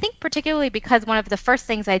 And I think particularly because one of the first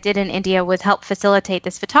things I did in India was help facilitate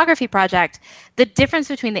this photography project, the difference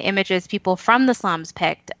between the images people from the slums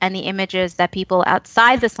picked and the images that people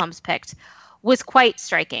outside the slums picked was quite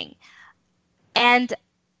striking. And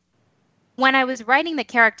when I was writing the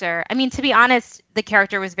character, I mean, to be honest, the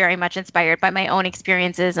character was very much inspired by my own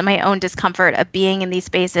experiences and my own discomfort of being in these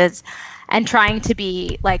spaces and trying to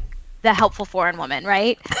be like the helpful foreign woman,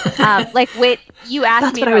 right? Like you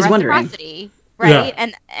asked me about reciprocity. Right.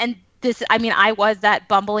 Yeah. And this, I mean, I was that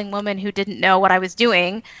bumbling woman who didn't know what I was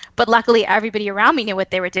doing, but luckily everybody around me knew what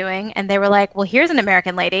they were doing. And they were like, well, here's an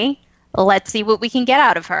American lady. Let's see what we can get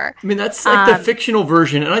out of her. I mean, that's like the fictional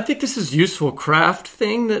version. And I think this is useful craft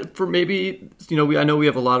thing that for maybe, I know we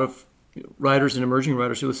have a lot of writers and emerging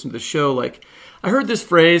writers who listen to the show. Like, I heard this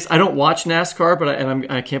phrase. I don't watch NASCAR, but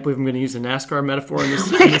I can't believe I'm going to use a NASCAR metaphor in this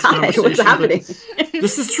conversation. What's happening?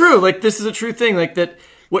 This is true. Like, this is a true thing. Like that.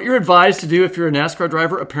 What you're advised to do if you're a NASCAR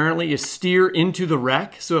driver, apparently, is steer into the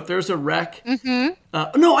wreck. So if there's a wreck...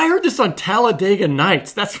 Mm-hmm. No, I heard this on Talladega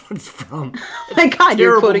Nights. That's what it's from. Oh my God,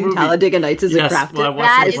 you're quoting movie. Talladega Nights as a craft. Well,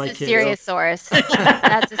 that is a serious source.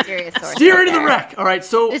 That's a serious source. Steer into the wreck. All right,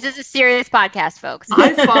 so... This is a serious podcast, folks.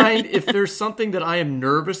 I find if there's something that I am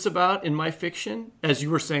nervous about in my fiction, as you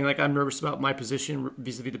were saying, like I'm nervous about my position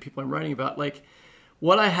vis-a-vis the people I'm writing about, like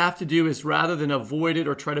what I have to do is rather than avoid it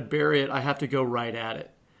or try to bury it, I have to go right at it.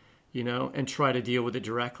 And try to deal with it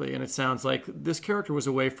directly. And it sounds like this character was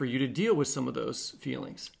a way for you to deal with some of those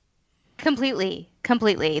feelings. Completely.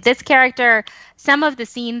 This character, some of the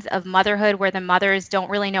scenes of motherhood where the mothers don't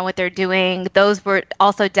really know what they're doing, those were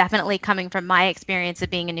also definitely coming from my experience of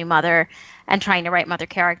being a new mother and trying to write mother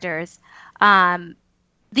characters.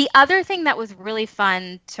 The other thing that was really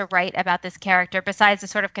fun to write about this character, besides the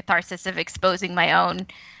sort of catharsis of exposing my own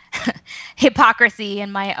hypocrisy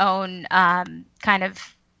and my own kind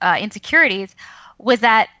of insecurities, was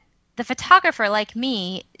that the photographer, like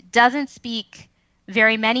me, doesn't speak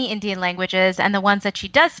very many Indian languages, and the ones that she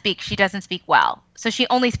does speak, she doesn't speak well. So she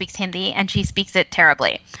only speaks Hindi, and she speaks it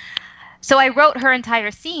terribly. So I wrote her entire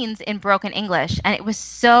scenes in broken English, and it was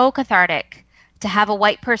so cathartic to have a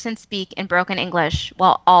white person speak in broken English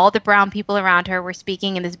while all the brown people around her were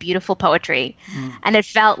speaking in this beautiful poetry. And it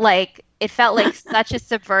felt like such a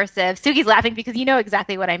subversive... Sugi's laughing because you know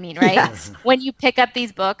exactly what I mean, right? Yes. When you pick up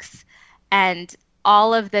these books and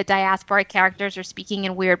all of the diasporic characters are speaking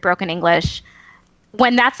in weird broken English,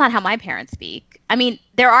 when that's not how my parents speak. I mean,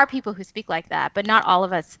 there are people who speak like that, but not all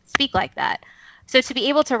of us speak like that. So to be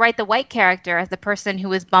able to write the white character as the person who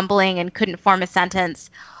was bumbling and couldn't form a sentence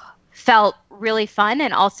felt really fun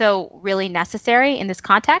and also really necessary in this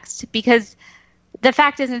context, because the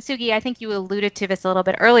fact is, and Sugi, I think you alluded to this a little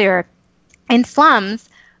bit earlier, in slums,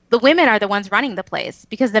 the women are the ones running the place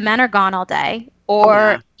because the men are gone all day.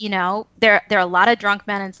 Or, there are a lot of drunk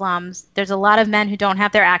men in slums. There's a lot of men who don't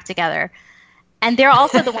have their act together. And they're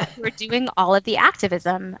also the ones who are doing all of the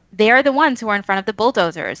activism. They are the ones who are in front of the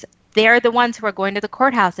bulldozers. They are the ones who are going to the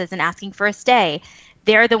courthouses and asking for a stay.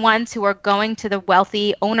 They're the ones who are going to the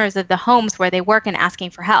wealthy owners of the homes where they work and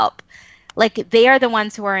asking for help. Like, they are the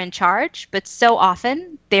ones who are in charge, but so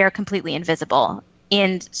often they are completely invisible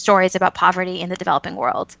in stories about poverty in the developing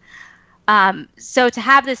world. So to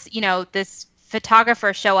have this, this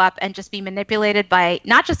photographer show up and just be manipulated by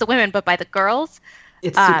not just the women, but by the girls.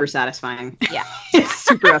 It's super satisfying. Yeah. It's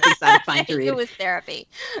super effing satisfying to read. It was therapy.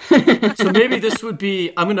 So maybe this would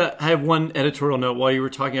be, I'm going to have one editorial note. While you were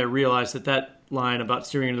talking, I realized that line about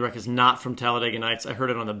steering into the wreck is not from Talladega Nights. I heard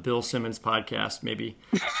it on the Bill Simmons podcast, maybe,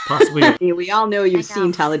 possibly. We all know you've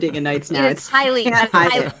seen Talladega Nights now. It's highly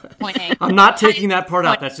disappointing. I'm not taking that part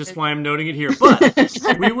out. That's just why I'm noting it here.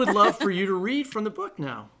 But we would love for you to read from the book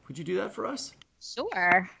now. Would you do that for us?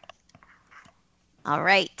 Sure. All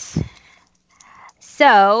right.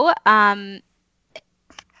 So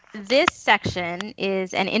this section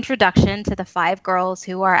is an introduction to the 5 girls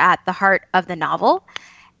who are at the heart of the novel.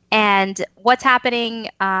 And what's happening,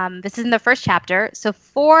 this is in the first chapter. So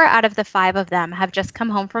 4 out of the 5 of them have just come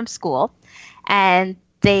home from school. And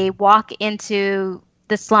they walk into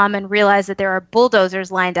the slum and realize that there are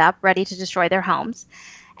bulldozers lined up ready to destroy their homes.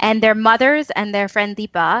 And their mothers and their friend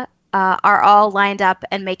Deepa are all lined up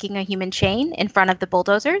and making a human chain in front of the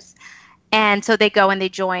bulldozers. And so they go and they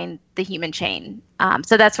join the human chain.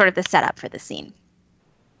 So that's sort of the setup for the scene.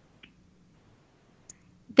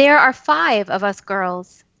 There are 5 of us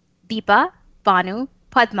girls, Deepa, Banu,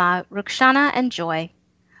 Padma, Rukshana, and Joy,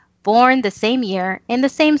 born the same year in the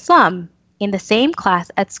same slum, in the same class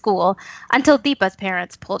at school, until Deepa's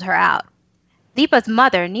parents pulled her out. Deepa's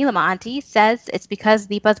mother, Neelama Auntie, says it's because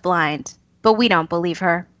Deepa's blind, but we don't believe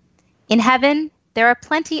her. In heaven, there are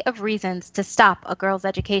plenty of reasons to stop a girl's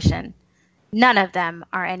education. None of them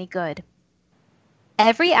are any good.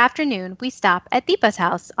 Every afternoon, we stop at Deepa's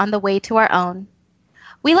house on the way to our own.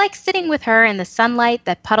 We like sitting with her in the sunlight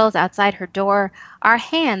that puddles outside her door, our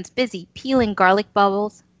hands busy peeling garlic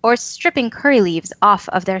bubbles or stripping curry leaves off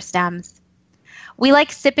of their stems. We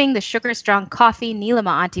like sipping the sugar-strong coffee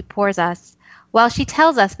Neelama Auntie pours us, while she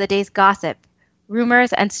tells us the day's gossip,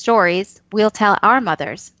 rumors, and stories we'll tell our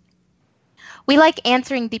mothers. We like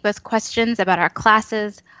answering Deepa's questions about our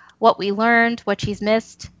classes, what we learned, what she's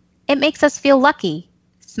missed. It makes us feel lucky,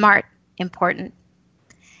 smart, important.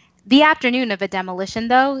 The afternoon of a demolition,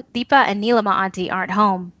 though, Deepa and Neelama Auntie aren't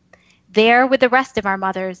home. There with the rest of our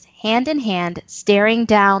mothers, hand in hand, staring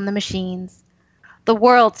down the machines. The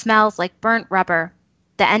world smells like burnt rubber.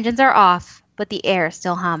 The engines are off, but the air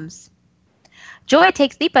still hums. Joy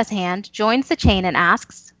takes Deepa's hand, joins the chain, and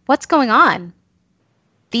asks, "What's going on?"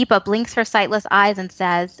 Deepa blinks her sightless eyes and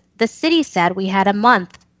says, "The city said we had a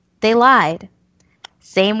month. They lied."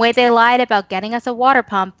 "Same way they lied about getting us a water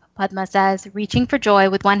pump," Padma says, reaching for Joy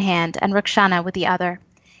with one hand and Rukshana with the other,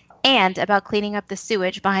 "and about cleaning up the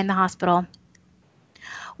sewage behind the hospital."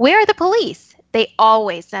 "Where are the police? They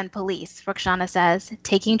always send police," Rukshana says,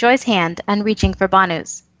 taking Joy's hand and reaching for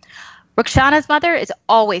Banu's. Rukshana's mother is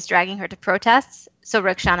always dragging her to protests, so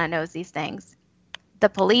Rukshana knows these things. "The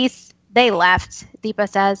police, they left," Deepa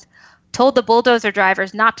says, "told the bulldozer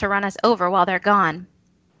drivers not to run us over while they're gone."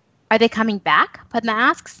 "Are they coming back?" Padma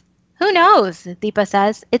asks. "Who knows?" Deepa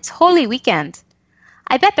says. "It's Holy Weekend.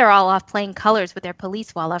 I bet they're all off playing colors with their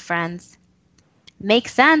police walla friends."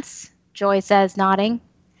 "Makes sense," Joy says, nodding.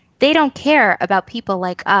 "They don't care about people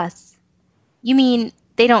like us." "You mean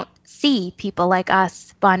they don't see people like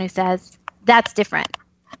us?" Banu says. "That's different."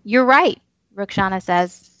 "You're right," Rukshana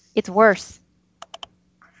says. "It's worse."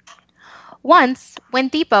 Once, when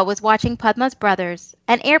Deepa was watching Padma's brothers,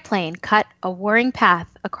 an airplane cut a whirring path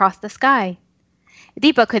across the sky.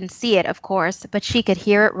 Deepa couldn't see it, of course, but she could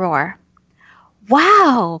hear it roar.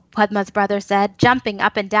 "Wow," Padma's brother said, jumping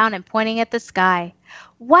up and down and pointing at the sky.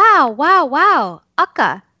 "Wow, wow, wow.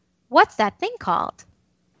 Akka, what's that thing called?"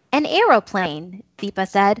 "An aeroplane," Deepa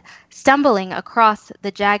said, stumbling across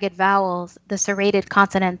the jagged vowels, the serrated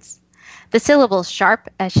consonants, the syllables sharp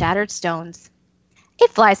as shattered stones.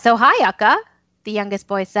 "It flies so high, Akka," the youngest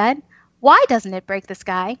boy said. "Why doesn't it break the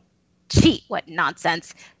sky?" "Gee, what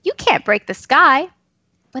nonsense. You can't break the sky."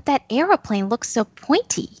 "But that aeroplane looks so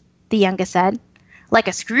pointy," the youngest said. "Like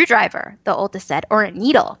a screwdriver," the oldest said, "or a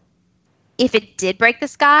needle." "If it did break the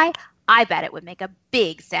sky, I bet it would make a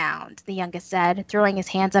big sound," the youngest said, throwing his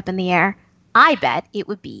hands up in the air. "I bet it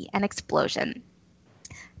would be an explosion."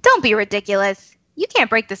 "Don't be ridiculous. You can't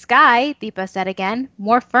break the sky," Deepa said again,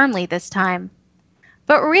 more firmly this time.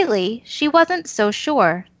 But really, she wasn't so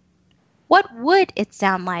sure. What would it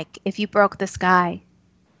sound like if you broke the sky?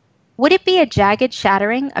 Would it be a jagged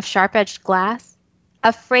shattering of sharp-edged glass?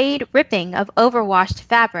 A frayed ripping of overwashed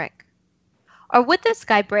fabric? Or would the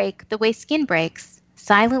sky break the way skin breaks,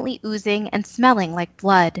 silently oozing and smelling like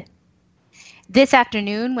blood. This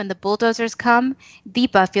afternoon, when the bulldozers come,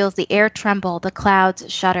 Deepa feels the air tremble, the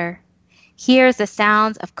clouds shudder. Hears the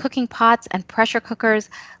sounds of cooking pots and pressure cookers,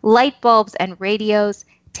 light bulbs and radios,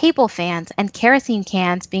 table fans and kerosene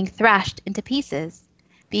cans being thrashed into pieces,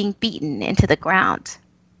 being beaten into the ground.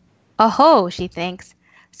 Oh, she thinks,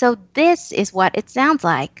 so this is what it sounds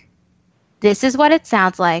like. This is what it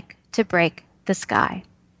sounds like to break the sky.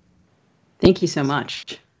 Thank you so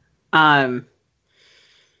much.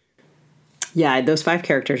 Yeah, those 5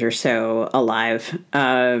 characters are so alive.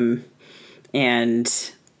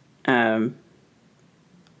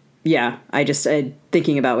 Yeah, I just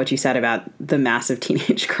thinking about what you said about the massive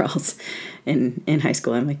teenage girls in high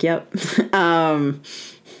school. I'm like, yep.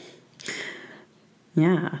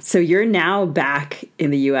 Yeah. So you're now back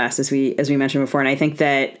in the U.S. as we mentioned before, and I think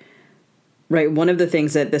that one of the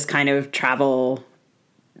things that this kind of travel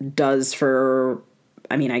does for,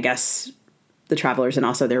 I guess the travelers and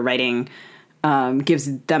also their writing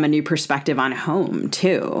gives them a new perspective on home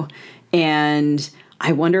too, and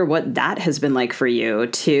I wonder what that has been like for you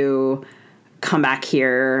to come back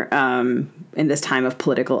here in this time of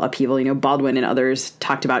political upheaval. You know, Baldwin and others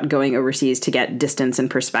talked about going overseas to get distance and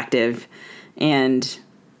perspective. And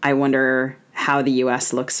I wonder how the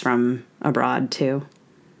U.S. looks from abroad, too.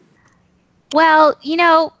 Well,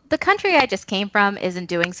 the country I just came from isn't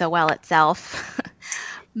doing so well itself.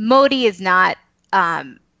 Modi is not...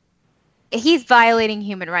 he's violating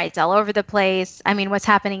human rights all over the place. I mean, what's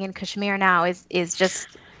happening in Kashmir now is just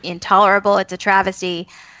intolerable. It's a travesty.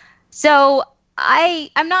 So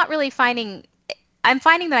I'm not really finding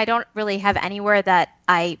that I don't really have anywhere that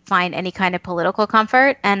I find any kind of political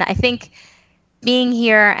comfort. And I think being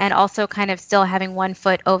here and also kind of still having one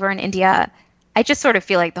foot over in India, I just sort of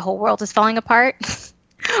feel like the whole world is falling apart,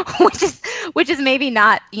 which is maybe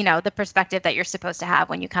not, the perspective that you're supposed to have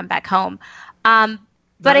when you come back home.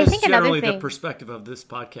 But I think another thing, generally the perspective of this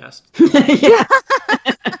podcast.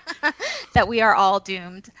 That we are all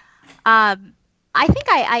doomed. I think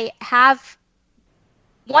I have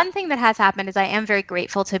one thing that has happened is I am very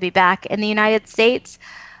grateful to be back in the United States,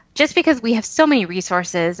 just because we have so many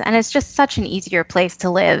resources and it's just such an easier place to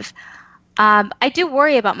live. I do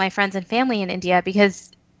worry about my friends and family in India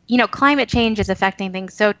because, climate change is affecting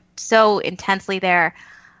things so intensely there.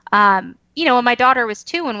 When my daughter was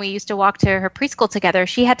 2, when we used to walk to her preschool together,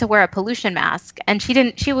 she had to wear a pollution mask and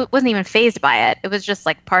she wasn't even fazed by it. It was just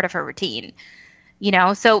like part of her routine,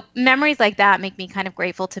 so memories like that make me kind of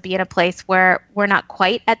grateful to be in a place where we're not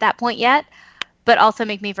quite at that point yet, but also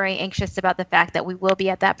make me very anxious about the fact that we will be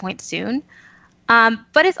at that point soon.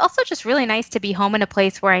 But it's also just really nice to be home in a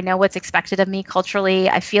place where I know what's expected of me culturally.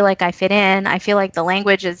 I feel like I fit in. I feel like the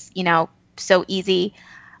language is, so easy.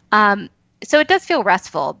 So it does feel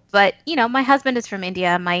restful, but, my husband is from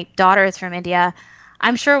India. My daughter is from India.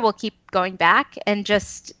 I'm sure we'll keep going back and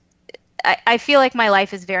I feel like my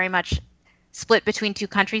life is very much split between 2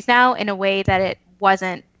 countries now in a way that it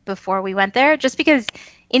wasn't before we went there, just because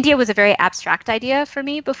India was a very abstract idea for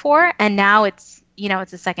me before. And now it's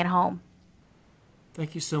a second home.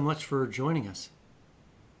 Thank you so much for joining us.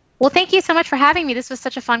 Well, thank you so much for having me. This was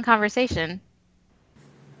such a fun conversation.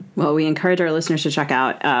 Well, we encourage our listeners to check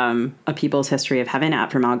out A People's History of Heaven at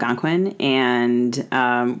Premal Algonquin, and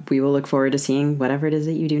we will look forward to seeing whatever it is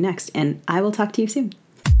that you do next. And I will talk to you soon.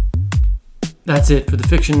 That's it for the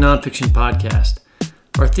Fiction Nonfiction Podcast.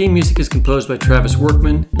 Our theme music is composed by Travis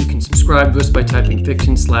Workman. You can subscribe to us by typing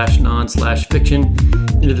fiction/non/fiction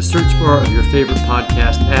into the search bar of your favorite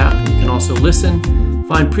podcast app. You can also listen,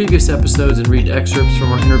 find previous episodes, and read excerpts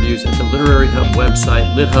from our interviews at the Literary Hub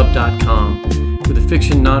website, lithub.com. where the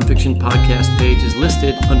Fiction Nonfiction Podcast page is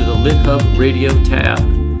listed under the LitHub Radio tab.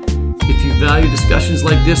 If you value discussions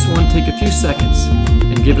like this one, take a few seconds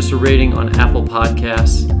and give us a rating on Apple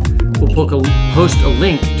Podcasts. We'll post a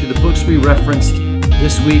link to the books we referenced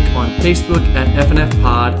this week on Facebook at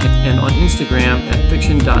FNFpod and on Instagram at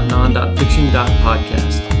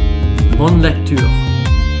fiction.non.fiction.podcast. Bonne lecture.